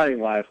was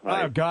dying last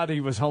night. Oh God,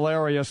 he was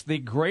hilarious. The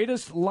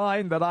greatest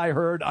line that I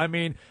heard. I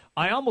mean,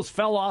 I almost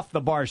fell off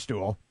the bar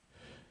stool.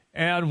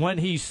 And when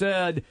he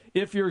said,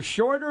 "If you're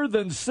shorter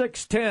than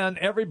 6'10",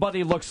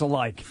 everybody looks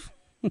alike."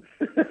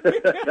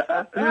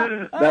 That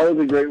was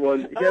a great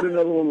one. He had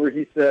another one where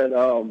he said,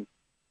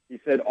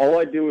 all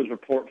I do is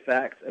report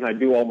facts, and I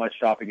do all my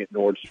shopping at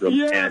Nordstrom.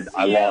 Yes, and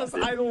I lost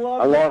it. I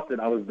lost it.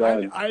 I was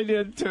done. I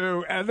did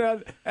too. And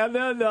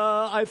then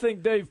I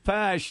think Dave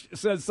Pasch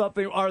said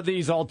something. Are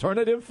these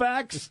alternative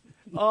facts?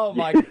 Oh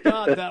my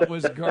God, that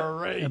was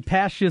great. And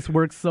Pasch just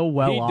works so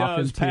well. He off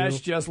does. him,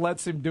 Pasch just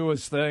lets him do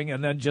his thing,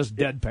 and then just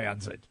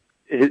deadpans it.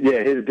 His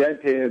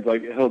deadpans,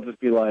 he'll just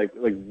be like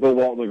Bill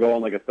Walton will go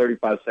on a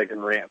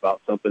 35-second rant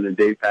about something, and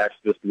Dave Pasch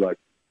just be like,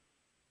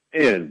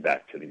 And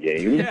back to the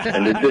game. Yeah,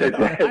 And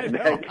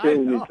that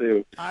killed me,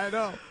 too. I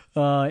know.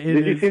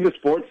 Did you see the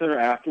Sports Center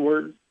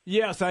afterwards?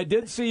 Yes, I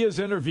did see his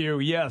interview.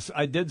 Yes,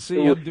 I did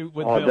see him do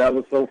with Bill. That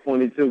was so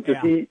funny, too,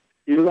 because he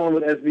was on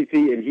with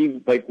SBT, and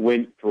he,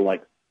 went for,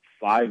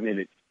 5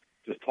 minutes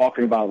just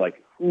talking about,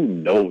 who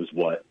knows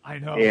what. I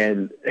know.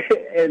 And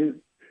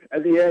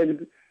at the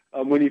end,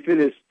 when he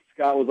finished,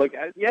 Scott was like,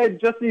 yeah,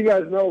 just so you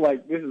guys know,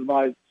 this is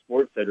my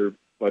Sports Center,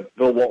 but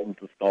Bill Walton's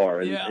the star.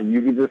 And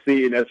you can just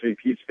see in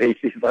SVP's face,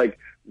 he's like,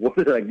 what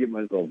did I get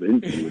myself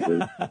into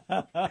with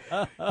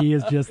this? He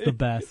is just the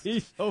best.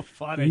 He's so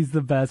funny. He's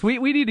the best. We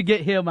need to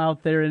get him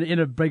out there in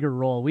a bigger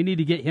role. We need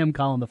to get him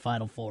calling the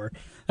Final Four.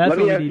 That's Let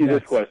me ask you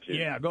this question.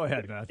 Yeah, go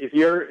ahead, Matt. If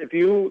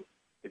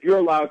you're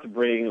allowed to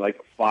bring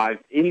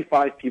any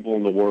five people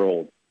in the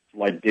world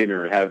to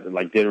dinner, have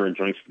dinner and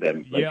drinks for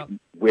them,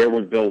 where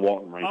would Bill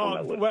Walton rank on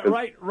that list?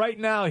 Well, right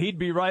now he'd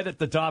be right at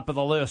the top of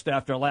the list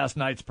after last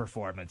night's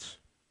performance.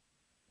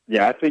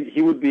 Yeah, I think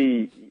he would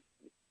be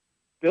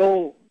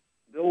Bill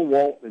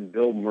Walton and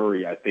Bill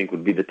Murray, I think,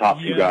 would be the top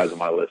two guys on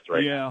my list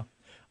right now.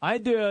 I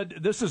did.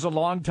 This is a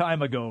long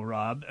time ago,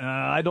 Rob.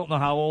 I don't know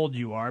how old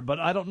you are, but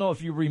I don't know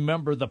if you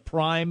remember the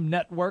Prime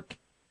Network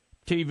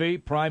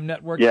TV, Prime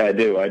Network. Yeah, I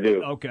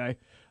do. Okay.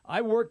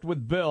 I worked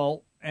with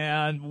Bill,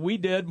 and we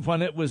did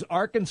when it was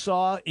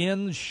Arkansas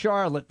in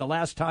Charlotte, the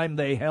last time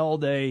they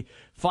held a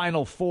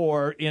Final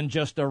Four in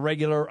just a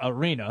regular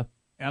arena,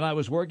 and I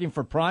was working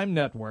for Prime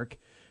Network.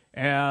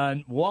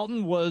 And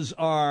Walton was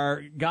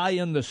our guy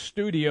in the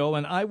studio,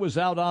 and I was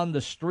out on the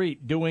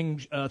street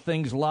doing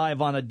things live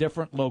on a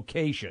different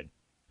location.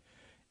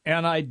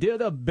 And I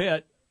did a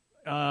bit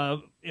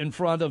in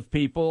front of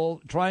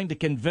people, trying to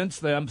convince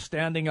them,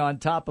 standing on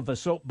top of a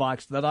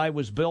soapbox, that I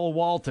was Bill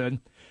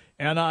Walton,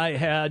 and I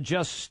had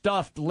just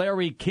stuffed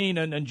Larry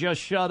Keenan and just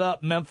shut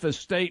up Memphis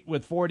State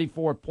with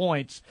 44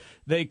 points.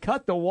 They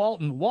cut to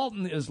Walton.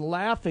 Walton is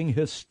laughing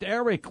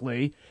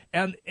hysterically,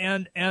 and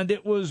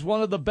it was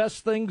one of the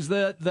best things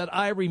that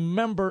I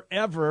remember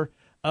ever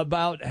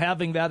about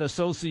having that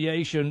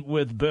association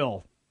with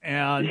Bill.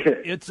 And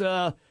it's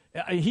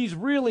he's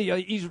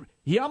really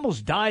he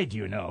almost died,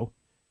 you know.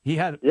 He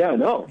had I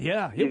know.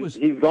 Yeah, he's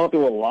gone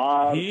through a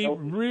lot. He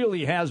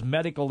really has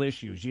medical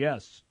issues.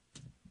 Yes.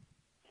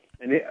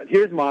 And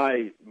here's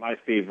my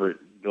favorite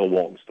Bill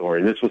Walton story.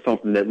 And this was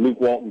something that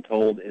Luke Walton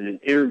told in an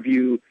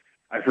interview.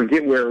 I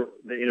forget where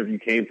the interview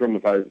came from.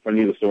 If I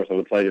knew the source, I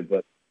would cite it.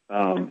 But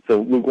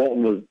so Luke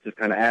Walton was just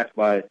kind of asked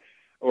by a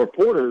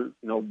reporter,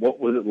 what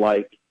was it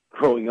like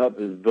growing up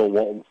as Bill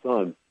Walton's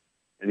son?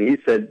 And he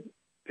said,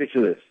 picture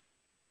this.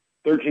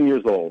 13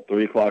 years old,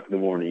 3 o'clock in the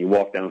morning, you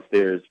walk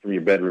downstairs from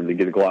your bedroom to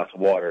get a glass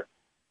of water.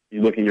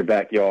 You look in your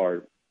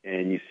backyard,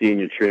 and you see in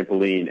your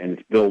trampoline, and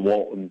it's Bill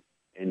Walton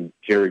and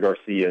Jerry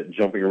Garcia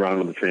jumping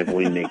around on the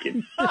trampoline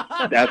naked.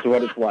 That's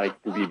what it's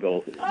like to be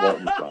Bill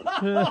Walton's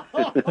son.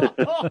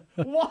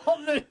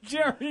 Walton and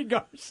Jerry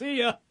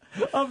Garcia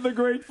of the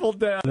Grateful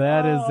Dead.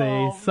 That is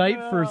a sight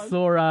for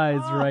sore eyes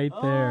right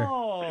there.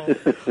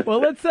 Well,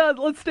 let's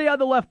stay on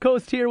the left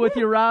coast here with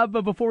you, Rob.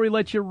 But before we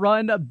let you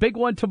run, a big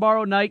one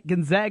tomorrow night.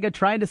 Gonzaga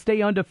trying to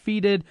stay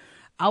undefeated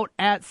out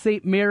at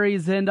St.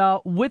 Mary's, and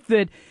with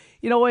it,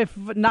 if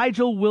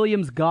Nigel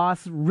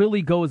Williams-Goss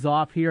really goes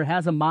off here,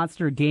 has a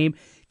monster game,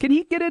 can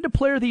he get into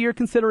Player of the Year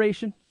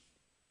consideration?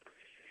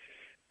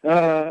 He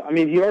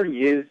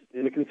already is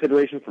in the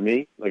consideration for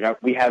me.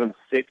 We have him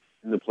 6th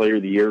in the Player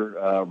of the Year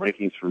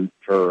rankings for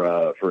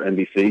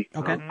NBC.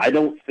 Okay. I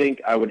don't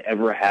think I would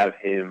ever have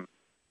him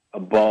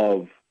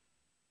above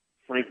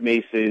Frank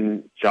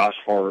Mason, Josh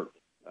Hart,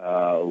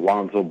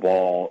 Lonzo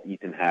Ball,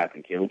 Ethan Happ,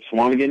 and Caleb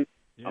Swanigan.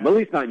 Yeah. At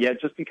least not yet,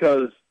 just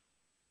because,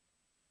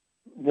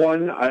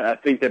 one, I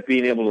think that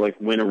being able to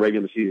win a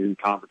regular season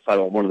conference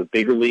title in one of the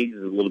bigger leagues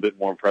is a little bit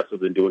more impressive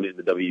than doing it in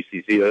the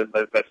WCC.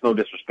 That's no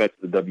disrespect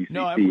to the WCC.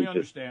 No, we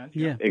understand.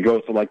 Yeah. It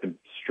goes to the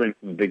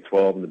strength of the Big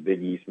 12 and the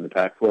Big East and the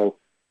Pac-12.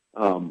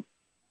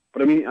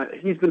 But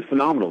he's been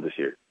phenomenal this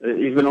year.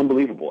 He's been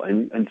unbelievable.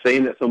 And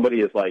saying that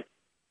somebody is a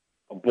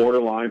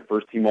borderline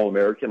first-team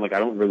All-American, I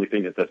don't really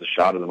think that that's a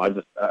shot at him. I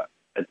just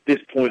at this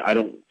point, I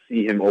don't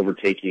see him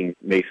overtaking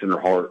Mason or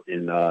Hart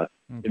in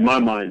my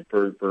mind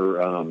for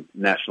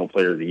National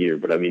Player of the Year.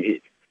 But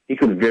he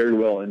could very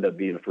well end up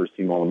being a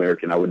first-team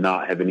All-American. I would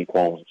not have any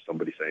qualms with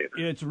somebody saying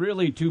it. It's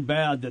really too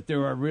bad that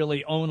there are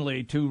really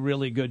only 2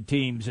 really good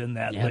teams in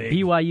that league.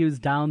 BYU's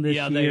down this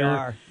year. Yeah, they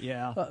are.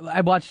 Yeah, I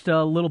watched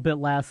a little bit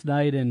last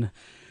night, and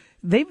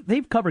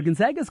They've covered.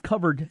 Gonzaga's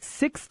covered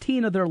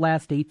 16 of their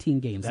last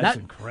 18 games. That's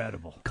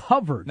incredible.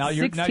 Covered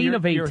 16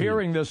 of 18. You're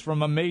hearing this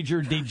from a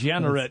major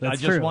degenerate. that's I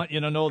just true. want you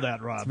to know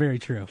that, Rob. It's very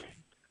true.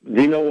 Do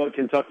you know what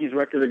Kentucky's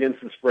record against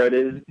the spread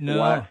is? No. The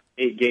last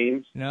 8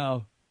 games?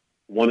 No.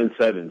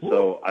 1-7.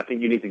 So I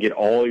think you need to get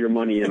all your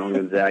money in on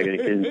Gonzaga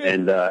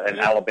and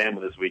Alabama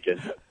this weekend.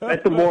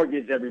 Bet the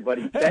mortgage,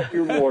 everybody. Bet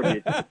your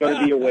mortgage. It's going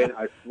to be a win.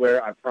 I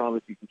swear. I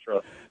promise you can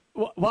trust.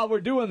 While we're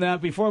doing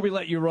that, before we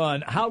let you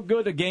run, how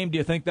good a game do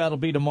you think that'll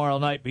be tomorrow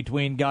night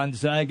between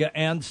Gonzaga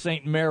and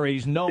St.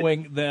 Mary's,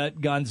 knowing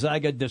that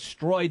Gonzaga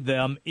destroyed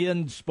them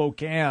in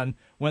Spokane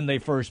when they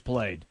first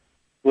played?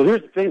 Well,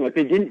 here's the thing. Like,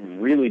 they didn't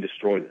really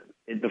destroy them.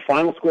 The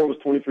final score was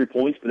 23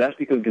 points, but that's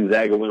because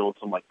Gonzaga went on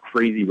some like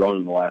crazy run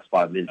in the last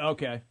 5 minutes.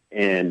 Okay.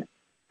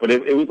 But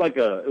it was like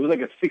a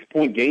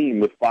 6-point game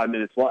with 5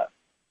 minutes left.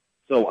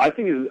 So I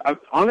think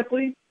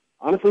honestly,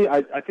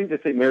 I think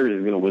that St. Mary's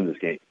is going to win this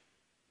game.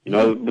 You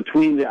know,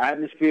 between the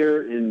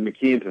atmosphere in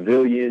McKeon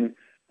Pavilion,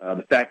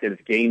 the fact that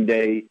it's game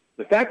day,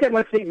 the fact that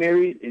like St.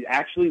 Mary's is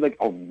actually like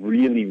a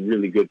really,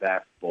 really good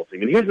basketball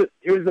team. And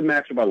here's the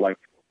matchup I like,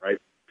 right?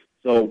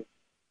 So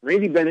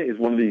Randy Bennett is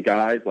one of these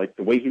guys, like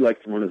the way he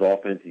likes to run his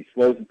offense, he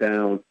slows it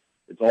down.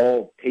 It's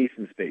all pace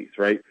and space,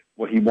 right?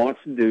 What he wants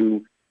to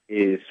do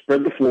is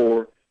spread the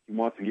floor. He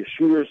wants to get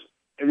shooters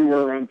everywhere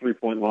around the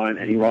three-point line,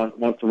 and he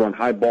wants to run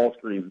high ball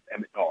screens with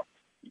Emmett North.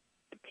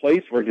 The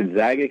place where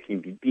Gonzaga can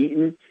be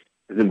beaten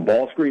is in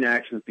ball screen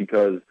actions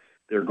because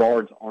their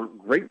guards aren't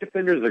great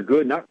defenders. They're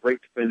good, not great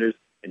defenders.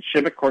 And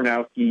Shibik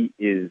Karnowski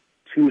is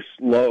too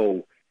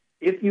slow.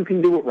 If you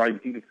can do it right,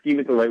 if you can scheme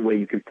it the right way,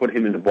 you can put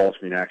him into ball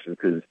screen action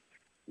because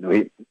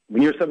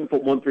when you're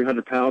 7'1",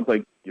 300 pounds,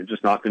 like you're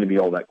just not going to be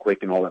all that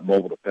quick and all that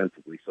mobile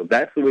defensively. So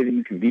that's the way that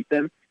you can beat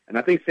them. And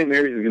I think St.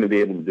 Mary's is going to be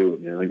able to do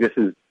it. Man, like this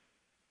is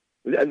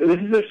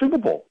their Super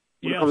Bowl.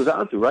 What it comes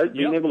down to, right?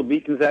 Being able to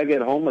beat Gonzaga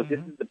at home, like this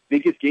is the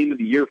biggest game of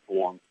the year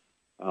for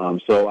them.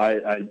 So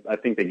I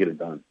think they get it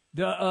done.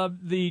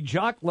 The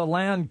Jacques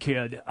Lalande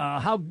kid,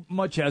 how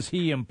much has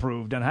he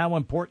improved, and how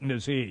important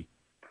is he?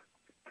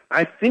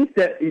 I think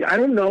that I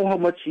don't know how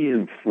much he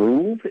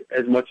improved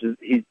as much as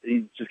he's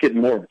just getting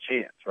more of a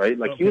chance, right?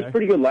 Like he was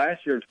pretty good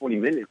last year, 20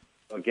 minutes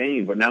a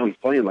game, but now he's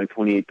playing like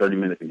 28, 30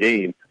 minutes a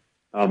game.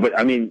 But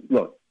I mean,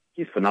 look,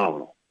 he's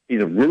phenomenal.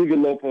 He's a really good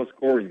low post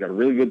scorer. He's got a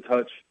really good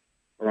touch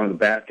around the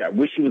basket. I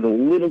wish he was a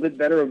little bit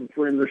better of a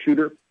perimeter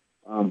shooter.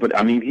 But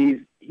I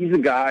mean, he's a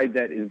guy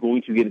that is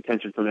going to get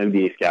attention from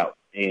NBA scouts.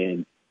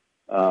 And,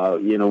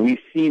 we've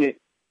seen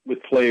it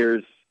with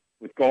players,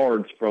 with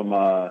guards from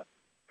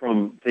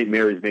St.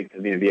 Mary's make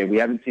to the NBA. We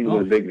haven't seen him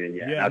with a big man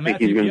yet. Yeah, I think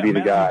he's going to be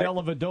the guy.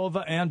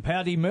 Dellavedova and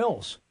Patty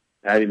Mills.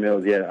 Patty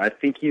Mills, yeah. I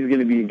think he's going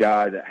to be a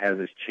guy that has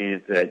his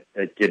chance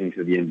at getting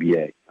to the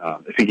NBA.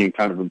 If he can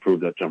kind of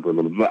improve that jumper a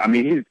little bit. I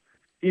mean,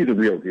 he's a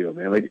real deal,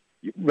 man. Like,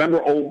 you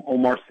remember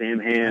Omar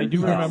Samhan? I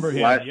do remember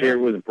him. Last year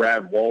was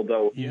Brad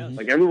Waldo. Yes.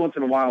 Like, every once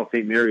in a while,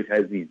 St. Mary's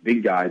has these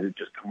big guys that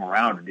just come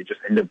around, and they just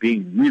end up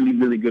being really,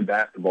 really good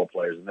basketball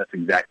players, and that's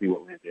exactly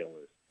what Lansdale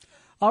is.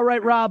 All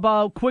right,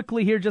 Rob,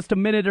 quickly here, just a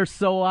minute or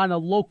so on a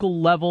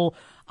local level.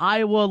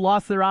 Iowa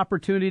lost their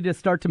opportunity to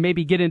start to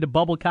maybe get into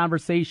bubble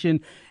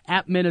conversation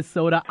at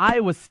Minnesota.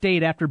 Iowa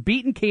State, after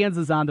beating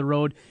Kansas on the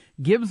road,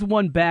 gives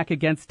one back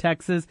against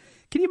Texas.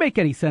 Can you make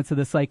any sense of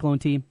the Cyclone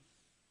team?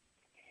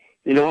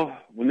 You know,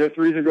 when their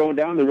threes are going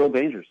down, they're real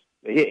dangerous.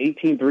 They hit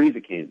 18 threes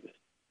at Kansas.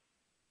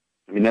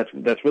 I mean,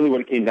 that's really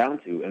what it came down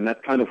to, and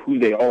that's kind of who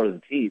they are as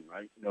a team,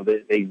 right? You know,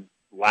 they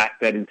lack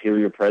that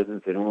interior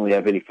presence. They don't really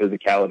have any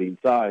physicality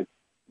inside.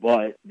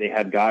 But they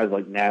have guys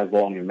like Naz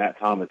Long and Matt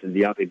Thomas and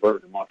Deontay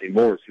Burton and Monte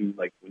Morris who,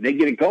 like, when they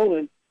get it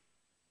going,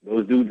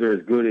 those dudes are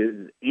as good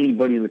as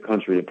anybody in the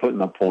country at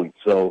putting up points.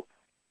 So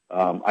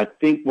I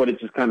think what it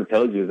just kind of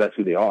tells you is that's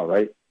who they are,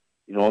 right?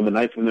 You know, on the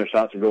nights when their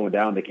shots are going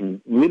down, they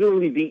can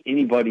literally beat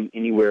anybody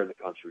anywhere in the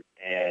country.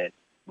 And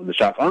when the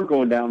shots aren't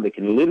going down, they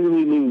can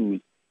literally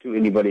lose to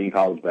anybody in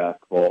college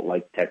basketball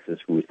like Texas,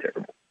 who is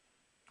terrible.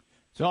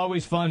 It's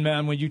always fun,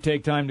 man, when you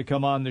take time to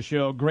come on the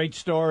show. Great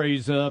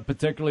stories,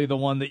 particularly the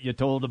one that you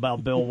told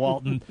about Bill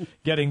Walton,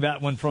 getting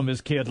that one from his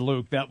kid,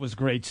 Luke. That was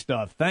great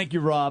stuff. Thank you,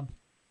 Rob.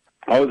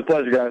 Always a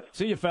pleasure, guys.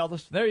 See you,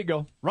 fellas. There you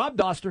go. Rob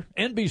Doster,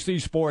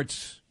 NBC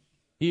Sports.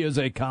 He is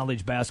a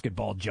college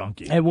basketball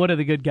junkie. And one of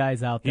the good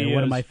guys out there.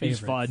 One of my favorites.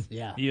 He's fun.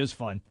 Yeah. He is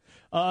fun.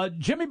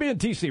 Jimmy B and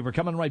TC, we're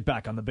coming right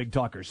back on the Big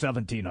Talker,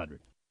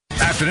 1700.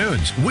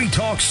 Afternoons, we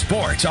talk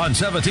sports on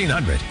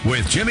 1700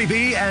 with Jimmy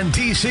B and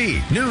TC,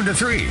 noon to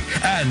 3.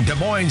 And Des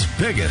Moines'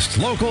 biggest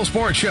local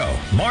sports show,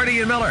 Marty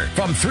and Miller,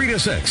 from 3 to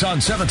 6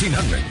 on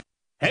 1700.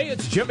 Hey,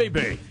 it's Jimmy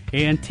B.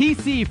 And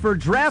TC for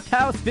Draft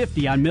House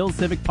 50 on Mills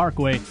Civic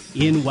Parkway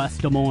in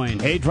West Des Moines.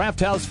 Hey,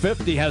 Draft House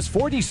 50 has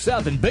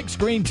 47 big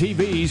screen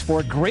TVs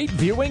for great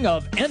viewing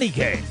of any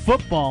game.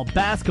 Football,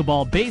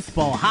 basketball,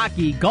 baseball,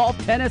 hockey, golf,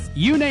 tennis,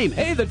 you name it.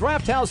 Hey, the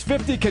Draft House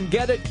 50 can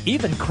get it,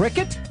 even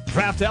cricket.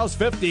 Draft House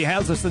 50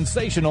 has a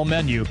sensational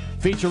menu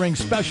featuring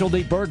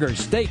specialty burgers,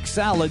 steak,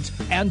 salads,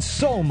 and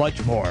so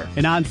much more.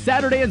 And on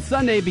Saturday and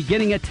Sunday,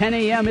 beginning at 10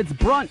 a.m., it's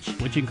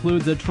brunch, which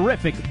includes a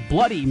terrific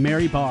Bloody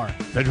Mary bar.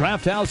 The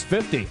Draft House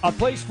 50, a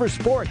place for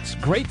sports,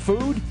 great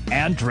food,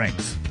 and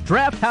drinks.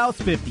 Draft House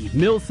 50,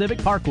 Mills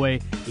Civic Parkway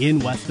in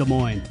West Des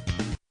Moines.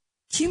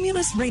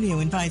 Cumulus Radio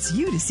invites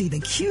you to see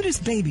the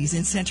cutest babies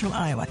in Central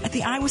Iowa at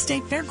the Iowa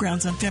State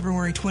Fairgrounds on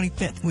February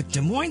 25th with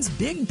Des Moines'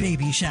 Big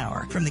Baby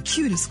Shower. From the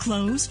cutest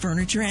clothes,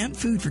 furniture, and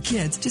food for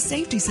kids to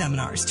safety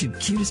seminars to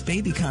cutest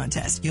baby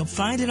contest, you'll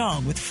find it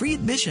all with free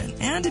admission.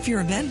 And if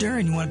you're a vendor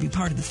and you want to be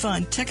part of the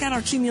fun, check out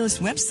our Cumulus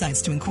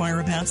websites to inquire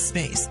about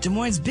space. Des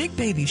Moines' Big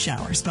Baby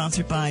Shower,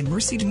 sponsored by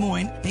Mercy Des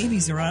Moines,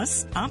 Babies R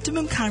Us,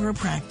 Optimum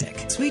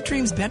Chiropractic, Sweet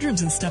Dreams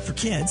Bedrooms and Stuff for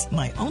Kids,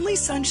 My Only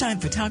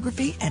Sunshine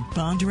Photography, and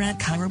Bondurant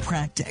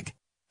Chiropractic.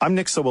 I'm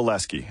Nick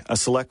Soboleski, a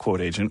Select Quote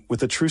agent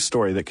with a true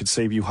story that could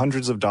save you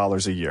hundreds of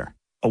dollars a year.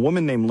 A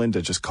woman named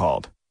Linda just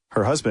called.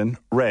 Her husband,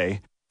 Ray,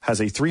 has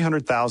a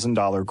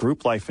 $300,000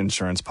 group life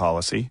insurance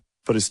policy,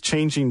 but is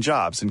changing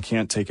jobs and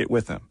can't take it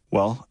with him.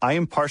 Well, I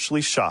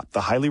impartially shopped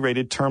the highly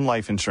rated term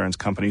life insurance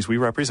companies we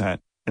represent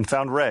and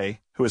found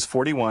Ray, who is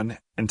 41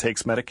 and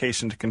takes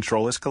medication to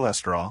control his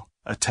cholesterol,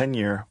 a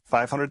 10-year,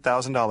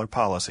 $500,000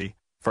 policy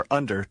for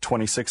under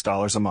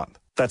 $26 a month.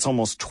 That's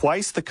almost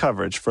twice the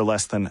coverage for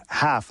less than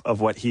half of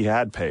what he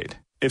had paid.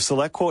 If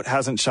SelectQuote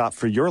hasn't shopped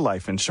for your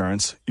life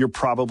insurance, you're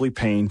probably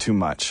paying too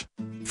much.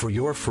 For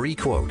your free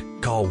quote,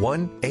 call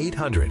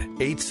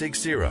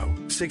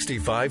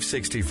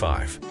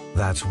 1-800-860-6565.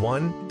 That's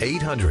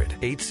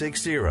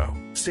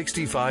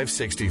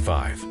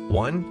 1-800-860-6565.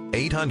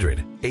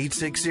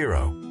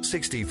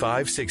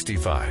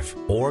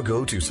 1-800-860-6565. Or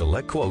go to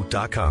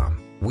SelectQuote.com.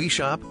 We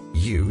shop,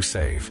 you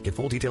save. Get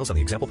full details on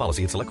the example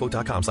policy at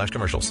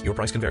SelectQuote.com/commercials. Your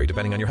price can vary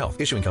depending on your health,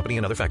 issuing company,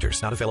 and other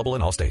factors. Not available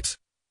in all states.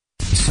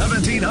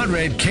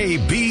 1700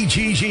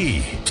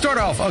 KBGG. Start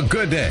off a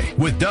good day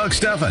with Doug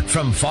Steffen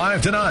from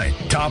 5 to 9.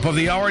 Top of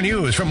the hour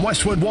news from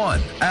Westwood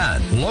One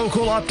and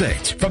local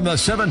updates from the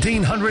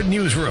 1700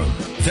 newsroom.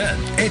 Then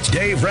it's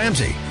Dave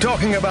Ramsey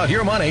talking about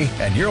your money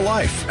and your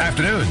life.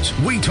 Afternoons,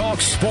 we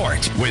talk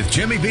sports with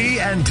Jimmy B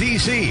and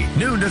TC,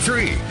 noon to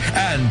 3.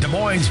 And Des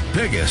Moines'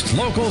 biggest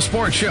local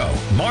sports show,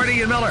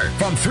 Marty and Miller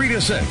from 3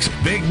 to 6.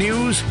 Big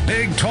news,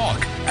 big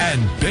talk,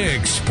 and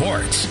big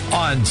sports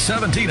on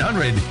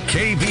 1700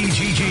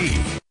 KBGG.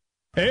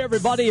 Hey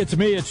everybody, it's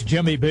me, it's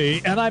Jimmy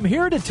B, and I'm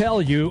here to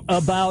tell you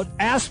about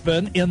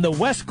Aspen in the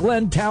West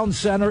Glen Town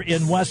Center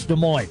in West Des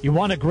Moines. You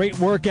want a great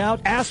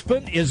workout?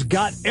 Aspen has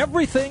got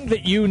everything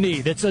that you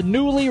need. It's a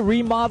newly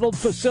remodeled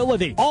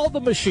facility. All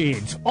the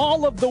machines,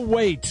 all of the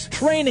weights,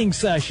 training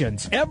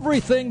sessions,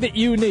 everything that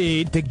you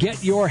need to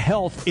get your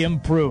health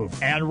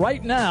improved. And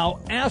right now,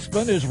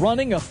 Aspen is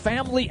running a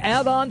family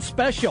add-on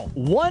special.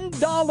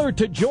 $1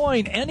 to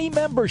join any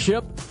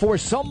membership for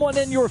someone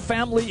in your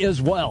family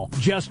as well.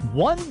 Just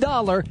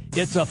 $1.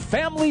 It's a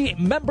family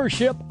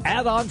membership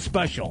add-on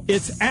special.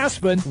 It's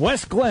Aspen,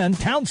 West Glen,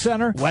 Town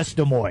Center, West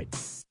Des Moines.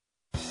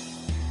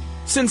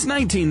 Since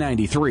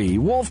 1993,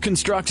 Wolf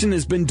Construction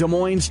has been Des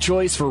Moines'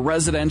 choice for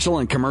residential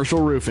and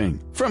commercial roofing.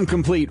 From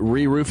complete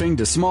re-roofing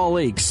to small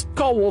leaks,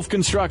 call Wolf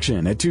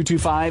Construction at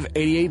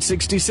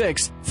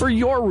 225-8866 for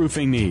your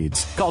roofing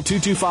needs. Call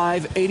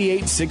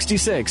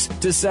 225-8866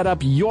 to set up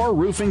your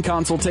roofing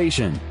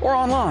consultation or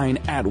online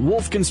at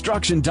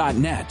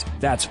wolfconstruction.net.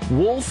 That's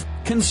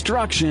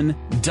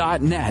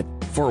wolfconstruction.net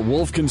for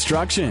Wolf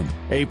Construction.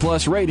 A+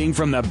 rating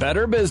from the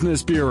Better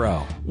Business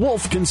Bureau.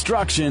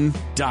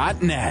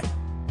 wolfconstruction.net.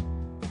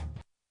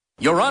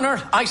 Your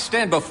Honor, I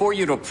stand before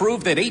you to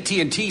prove that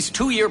AT&T's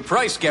 2-year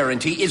price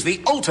guarantee is the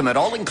ultimate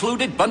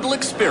all-included bundle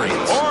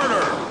experience.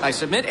 Order! I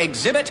submit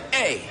Exhibit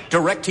A,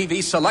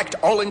 DirecTV Select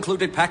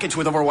all-included package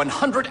with over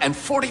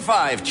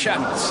 145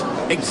 channels.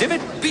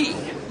 Exhibit B,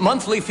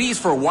 monthly fees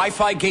for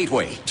Wi-Fi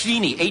gateway,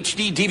 Genie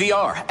HD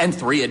DVR, and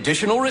 3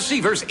 additional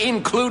receivers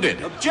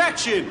included.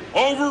 Objection!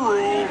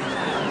 Overruled.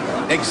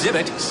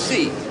 Exhibit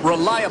C,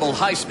 reliable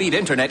high-speed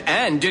internet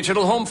and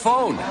digital home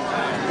phone.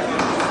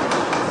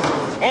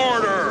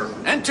 Order!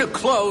 And to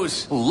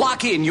close,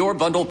 lock in your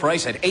bundle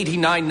price at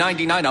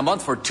 $89.99 a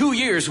month for 2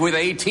 years with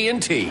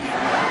AT&T.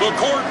 The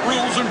court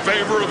rules in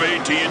favor of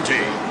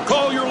AT&T.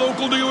 Call your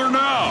local dealer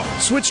now.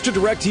 Switch to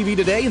DirecTV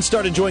today and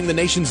start enjoying the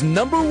nation's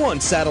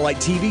 #1 satellite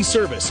TV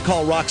service.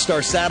 Call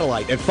Rockstar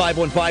Satellite at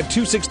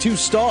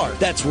 515-262-STAR.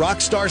 That's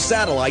Rockstar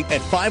Satellite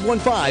at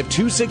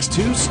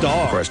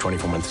 515-262-STAR. Requires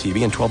 24-month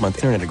TV and 12-month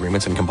internet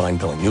agreements and combined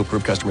billing. New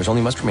approved customers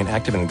only must remain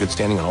active and in good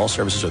standing on all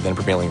services or then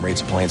prevailing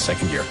rates apply in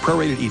second year.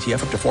 Prorated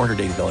ETF up to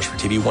 $480 for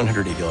TV,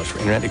 $180 for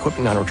internet,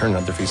 equipment non-return, and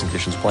other fees and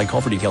conditions apply.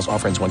 Call for details.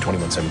 Offer ends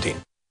 1/21/17.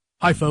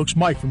 Hi folks,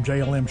 Mike from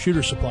JLM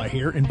Shooter Supply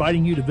here,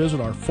 inviting you to visit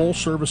our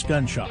full-service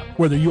gun shop.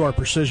 Whether you are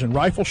precision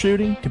rifle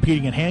shooting,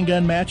 competing in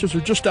handgun matches,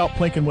 or just out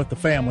plinking with the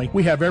family,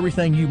 we have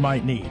everything you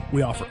might need.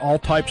 We offer all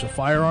types of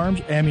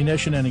firearms,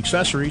 ammunition, and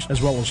accessories,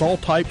 as well as all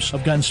types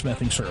of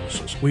gunsmithing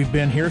services. We've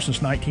been here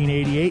since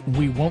 1988, and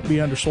we won't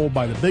be undersold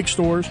by the big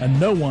stores, and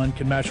no one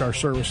can match our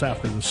service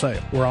after the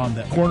sale. We're on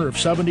the corner of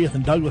 70th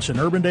and Douglas in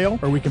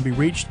Urbandale, or we can be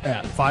reached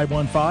at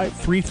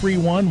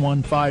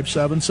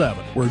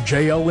 515-331-1577. We're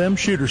JLM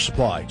Shooter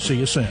Supply. See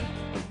you soon.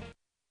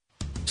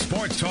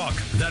 Sports talk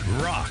that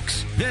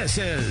rocks. This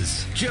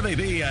is Jimmy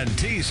B and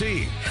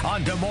TC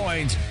on Des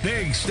Moines'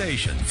 big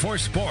station for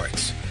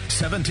sports.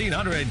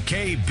 1700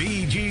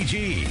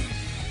 KBGG.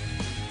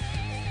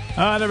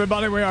 All right,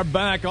 everybody, we are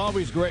back.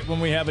 Always great when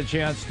we have a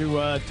chance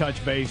to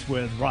touch base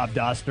with Rob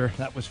Doster.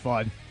 That was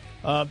fun.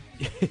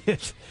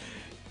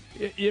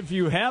 If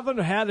you haven't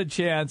had a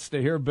chance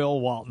to hear Bill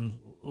Walton,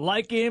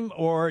 like him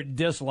or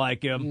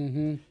dislike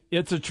him,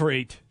 it's a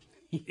treat.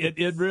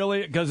 It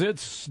really, because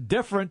it's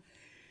different.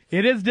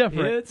 It is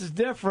different. It's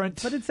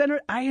different. But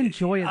I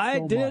enjoy it so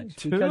I did much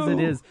too. Because it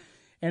is.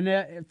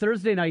 And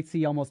Thursday nights,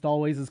 he almost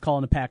always is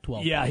calling the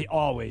Pac-12. Yeah, he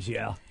always,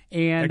 yeah.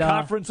 And the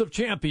Conference of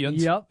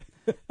Champions. Yep.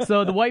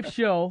 So the Wife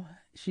Show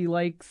she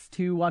likes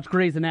to watch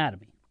Grey's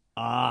Anatomy.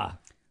 Ah.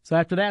 So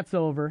after that's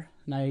over,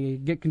 and I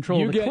get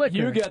control of the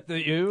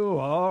clicker.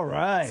 All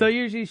right. So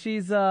usually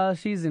she's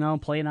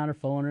playing on her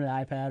phone or the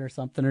iPad or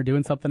something, or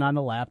doing something on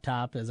the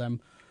laptop as I'm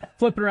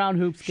flipping around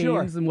hoops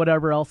games and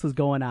whatever else is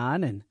going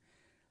on. And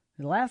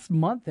the last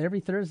month,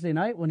 every Thursday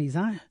night when he's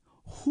on,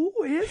 who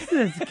is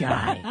this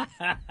guy?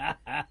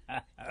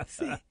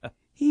 See,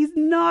 he's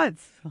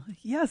nuts.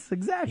 Yes,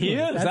 exactly. He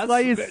is. That's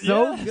why he's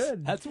so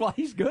good. That's why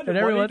he's good. And at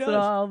every what once he in a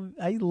does. while,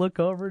 I look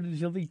over and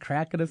she'll be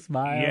cracking a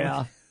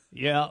smile.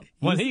 Yeah.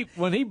 When he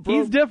broke,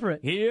 he's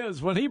different. He is.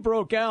 When he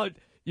broke out,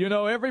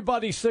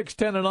 everybody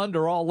 6'10" and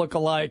under all look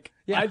alike.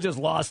 Yeah. I just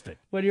lost it.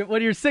 When you're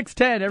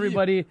 6'10",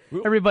 everybody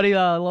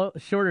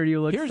shorter than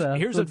you looks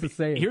the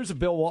same. Here's a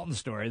Bill Walton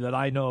story that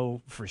I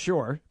know for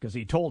sure because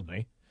he told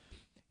me.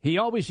 He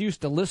always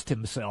used to list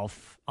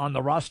himself on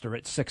the roster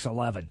at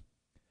 6'11"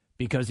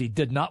 because he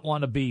did not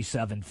want to be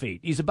 7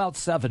 feet. He's about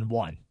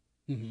 7'1",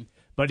 mm-hmm.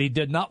 but he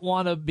did not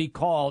want to be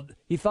called.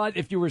 He thought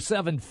if you were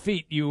 7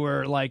 feet, you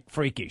were like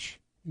freakish.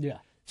 Yeah.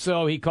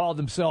 So he called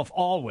himself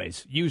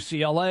always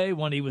UCLA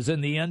when he was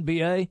in the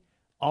NBA,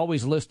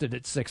 always listed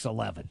at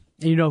 6'11".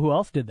 And you know who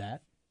else did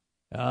that?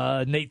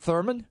 Nate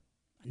Thurmond?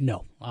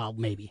 No,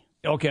 maybe.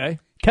 Okay.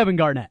 Kevin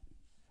Garnett.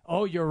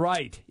 Oh, you're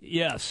right.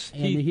 Yes.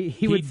 And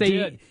he would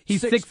say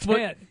he's 6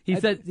 foot. He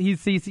said he'd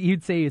say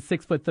he's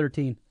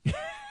 6'13".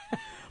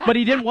 But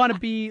he didn't want to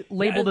be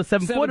labeled a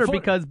 7-footer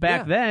because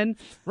back then,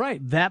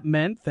 that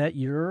meant that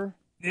you're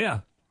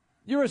a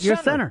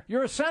center.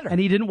 You're a center.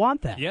 And he didn't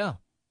want that. Yeah.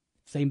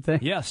 Same thing.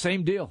 Yeah,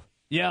 same deal.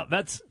 Yeah,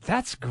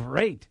 that's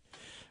great.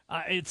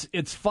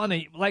 It's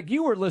funny. Like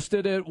you were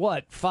listed at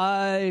what?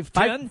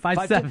 5'10"?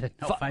 5'7".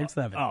 No,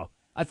 5'7". Oh,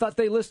 I thought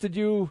they listed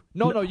you.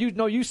 No.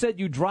 You said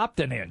you dropped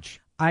an inch.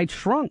 I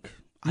shrunk.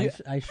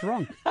 I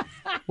shrunk.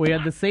 We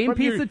had the same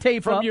piece of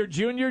tape from up. your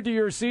junior to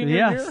your senior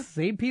year? Yes,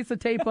 same piece of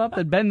tape up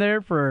that'd been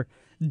there for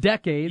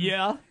decades.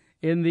 Yeah.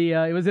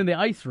 It was in the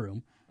ice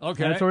room.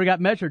 Okay. That's where we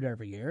got measured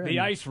every year. The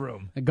ice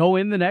room. I go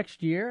in the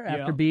next year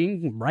after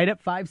being right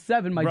at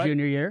 5'7" my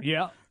junior year.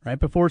 Yeah. Right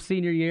before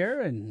senior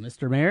year, and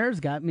Mr.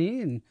 Mayer's got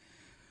me, and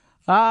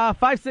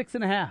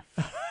 5'6.5".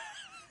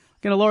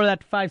 Gonna lower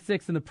that to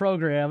 5'6" in the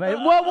program. Hey,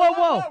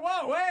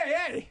 whoa!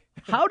 Hey!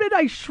 How did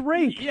I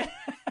shrink? Yeah.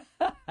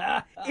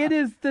 It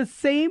is the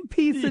same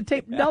piece of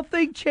tape.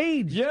 Nothing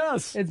changed.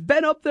 Yes. It's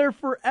been up there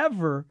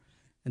forever,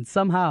 and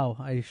somehow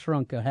I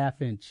shrunk a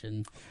half inch,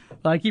 and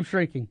I keep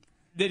shrinking.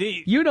 Did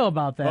he? You know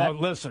about that. Oh,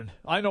 listen,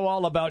 I know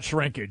all about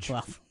shrinkage.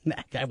 Well,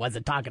 I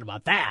wasn't talking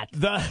about that.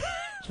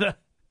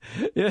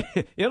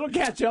 It'll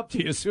catch up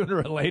to you sooner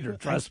or later,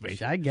 trust me.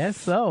 I guess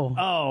so.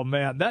 Oh,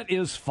 man, that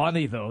is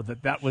funny, though,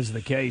 that was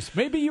the case.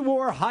 Maybe you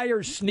wore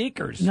higher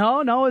sneakers.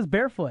 No, it was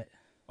barefoot.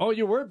 Oh,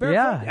 you were barefoot?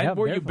 Yeah, and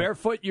were barefoot. you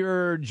barefoot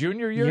your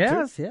junior year,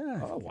 yes, too? Yes, yeah.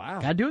 Oh,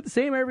 wow. I do it the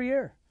same every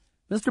year.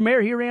 Mr.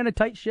 Mayer, he ran a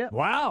tight ship.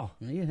 Wow.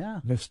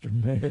 Yeah. Mr.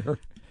 Mayer.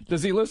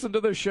 Does he listen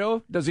to the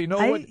show? Does he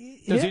know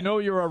Does he know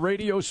you're a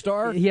radio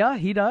star? Yeah,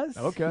 he does.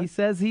 Okay. He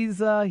says he's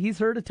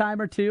heard a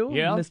time or two.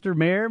 Yeah. Mr.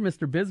 Mayer,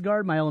 Mr.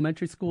 Bisgard, my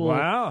elementary school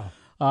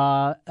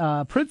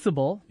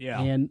principal.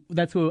 Yeah. And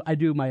that's who I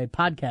do my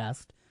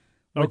podcast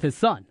with his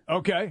son.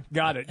 Okay,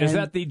 got it. Is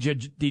that the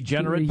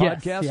Degenerate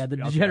yes, podcast? Yeah, the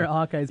Degenerate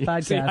Hawkeyes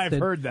podcast. See, I've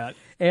heard that.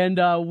 And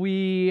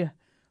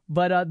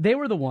they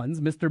were the ones,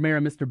 Mr. Mayer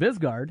and Mr.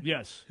 Bisgard,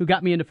 yes, who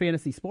got me into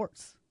fantasy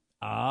sports.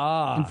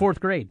 In fourth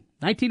grade,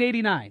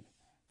 1989.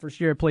 First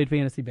year I played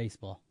fantasy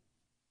baseball.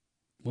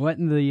 We went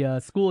in the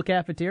school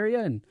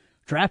cafeteria and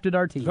drafted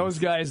our team. Those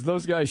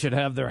guys should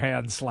have their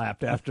hands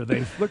slapped after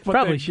they look what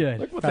Probably they should.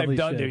 Look what Probably they've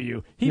done should. to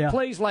you. He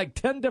plays like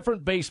 10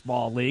 different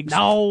baseball leagues.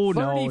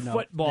 30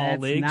 football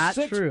That's leagues, not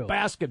 6 true.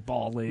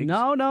 basketball leagues.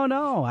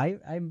 No. I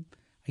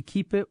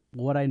keep it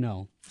what I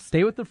know.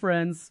 Stay with the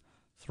friends.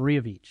 3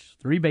 of each.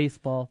 3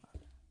 baseball,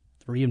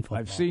 3 in football.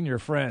 I've seen your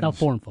friends. No,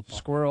 4 in football.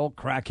 Squirrel,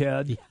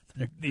 Crackhead. Yeah.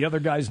 The other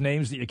guy's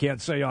names that you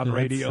can't say on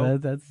radio.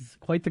 That's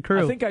quite the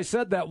crew. I think I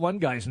said that one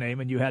guy's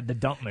name, and you had to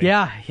dump me.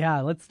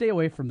 Yeah. Let's stay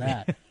away from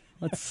that.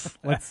 Let's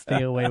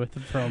stay away with the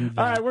from.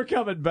 All right, we're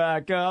coming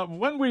back.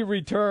 When we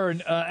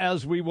return,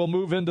 as we will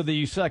move into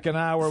the second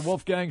hour,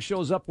 Wolfgang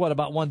shows up,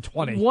 about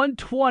 1:20?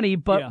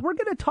 1:20, but we're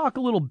going to talk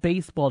a little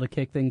baseball to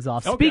kick things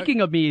off. Okay.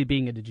 Speaking of me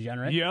being a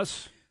degenerate.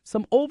 Yes.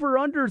 Some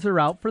over-unders are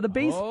out for the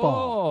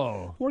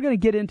baseball. We're going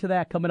to get into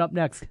that coming up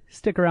next.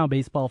 Stick around,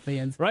 baseball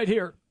fans. Right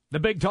here,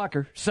 the Big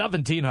Talker,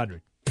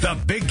 1700. The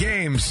big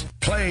games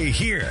play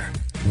here.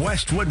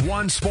 Westwood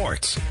One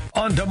Sports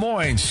on Des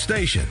Moines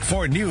Station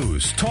for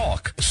news,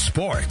 talk,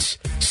 sports.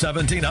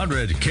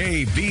 1700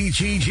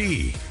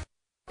 KBGG.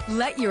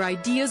 Let your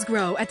ideas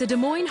grow at the Des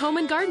Moines Home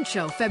and Garden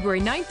Show,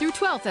 February 9th through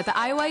 12th at the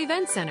Iowa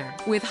Event Center.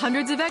 With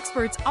hundreds of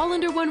experts all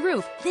under one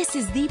roof, this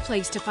is the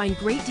place to find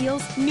great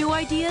deals, new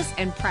ideas,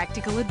 and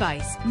practical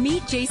advice.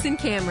 Meet Jason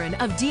Cameron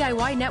of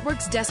DIY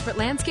Network's Desperate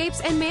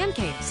Landscapes and Man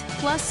Caves.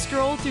 Plus,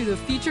 stroll through the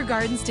feature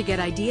gardens to get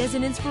ideas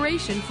and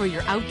inspiration for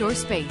your outdoor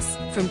space.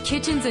 From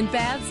kitchens and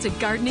baths to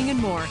gardening and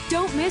more.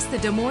 Don't miss the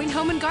Des Moines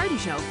Home and Garden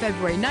Show,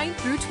 February 9th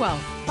through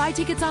 12th. Buy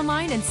tickets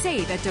online and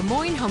save at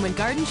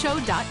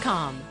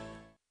DesMoinesHomeandGardenShow.com.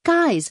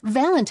 Guys,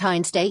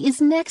 Valentine's Day is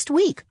next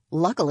week.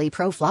 Luckily,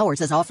 Pro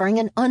Flowers is offering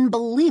an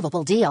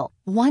unbelievable deal.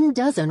 1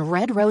 dozen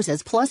red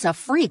roses plus a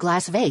free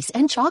glass vase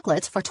and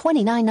chocolates for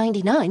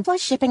 $29.99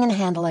 plus shipping and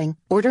handling.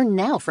 Order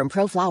now from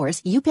Pro Flowers.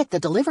 You pick the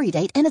delivery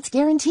date and it's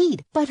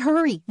guaranteed. But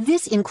hurry,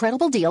 this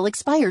incredible deal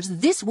expires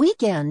this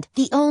weekend.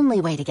 The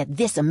only way to get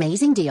this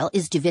amazing deal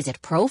is to visit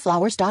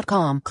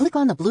proflowers.com. Click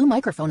on the blue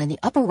microphone in the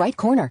upper right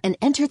corner and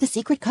enter the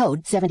secret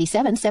code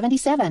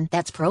 7777.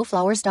 That's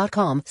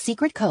proflowers.com.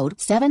 Secret code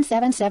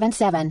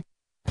 7777.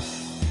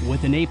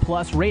 With an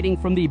A-plus rating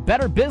from the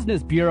Better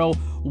Business Bureau,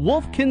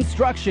 Wolf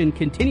Construction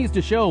continues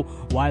to show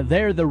why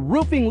they're the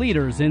roofing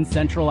leaders in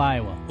Central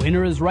Iowa.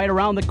 Winter is right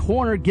around the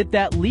corner. Get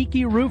that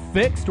leaky roof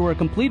fixed or a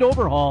complete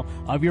overhaul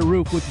of your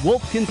roof with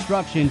Wolf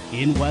Construction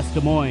in West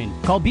Des Moines.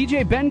 Call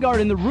BJ Bengard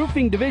in the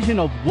roofing division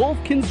of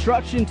Wolf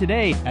Construction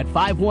today at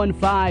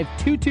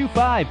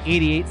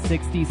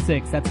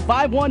 515-225-8866. That's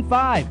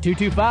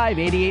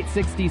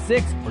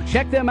 515-225-8866, or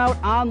check them out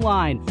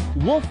online,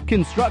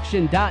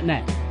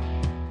 wolfconstruction.net.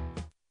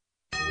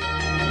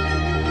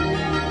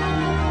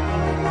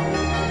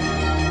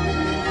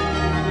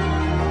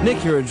 Nick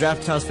here at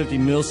Draft House 50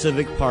 Mill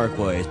Civic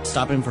Parkway.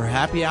 Stop in for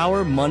happy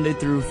hour Monday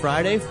through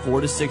Friday,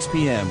 4 to 6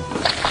 p.m.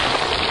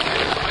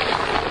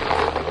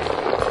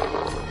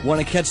 Want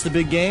to catch the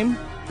big game?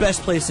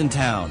 Best place in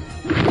town.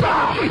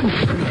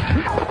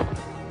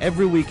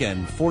 Every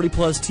weekend,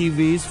 40-plus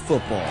TVs,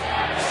 football.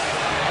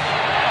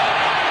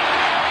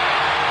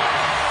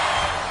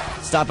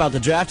 Stop out to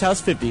Draft House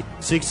 50,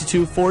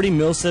 6240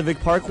 Mill Civic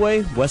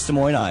Parkway, West Des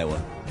Moines,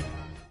 Iowa.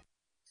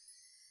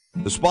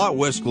 The Spa at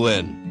West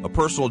Glen, a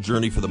personal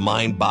journey for the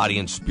mind, body,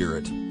 and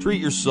spirit. Treat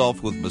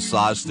yourself with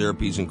massage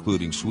therapies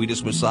including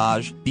Swedish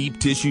massage, deep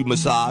tissue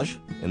massage,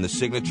 and the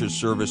signature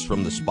service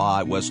from the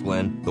Spa at West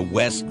Glen, the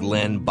West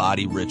Glen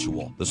Body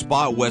Ritual. The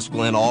Spa at West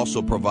Glen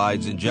also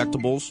provides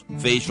injectables,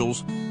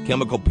 facials,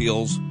 chemical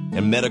peels,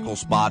 and medical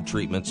spa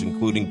treatments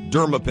including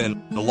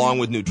Dermapen, along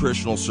with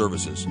nutritional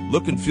services.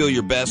 Look and feel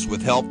your best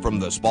with help from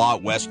the Spa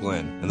at West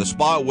Glen. And the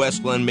Spa at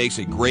West Glen makes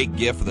a great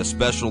gift for the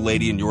special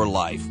lady in your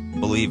life.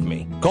 Believe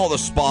me. Call the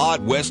Spa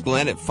at West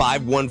Glen at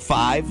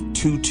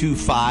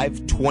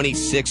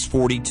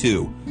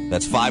 515-225-2642.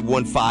 That's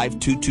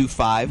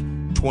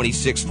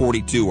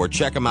 515-225-2642, or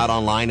check them out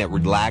online at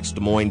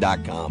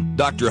relaxdesmoines.com.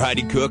 Dr.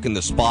 Heidi Cook and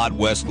the Spa at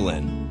West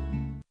Glen.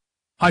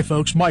 Hi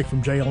folks, Mike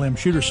from JLM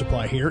Shooter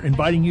Supply here,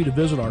 inviting you to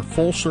visit our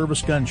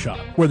full-service gun shop.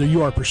 Whether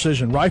you are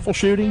precision rifle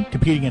shooting,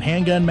 competing in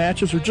handgun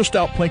matches, or just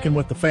out plinking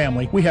with the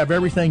family, we have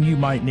everything you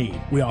might need.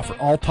 We offer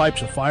all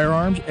types of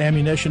firearms,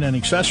 ammunition, and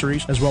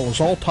accessories, as well as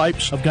all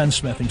types of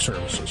gunsmithing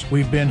services.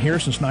 We've been here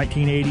since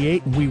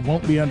 1988, and we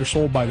won't be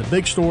undersold by the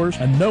big stores,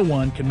 and no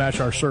one can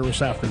match our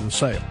service after the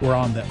sale. We're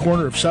on the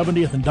corner of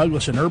 70th and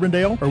Douglas in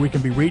Urbandale, or we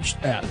can be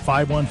reached at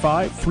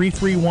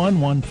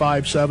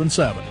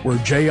 515-331-1577. We're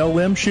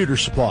JLM Shooter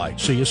Supply.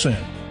 See you soon.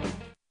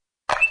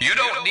 You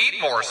don't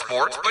need more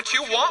sports, but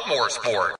you want more sport.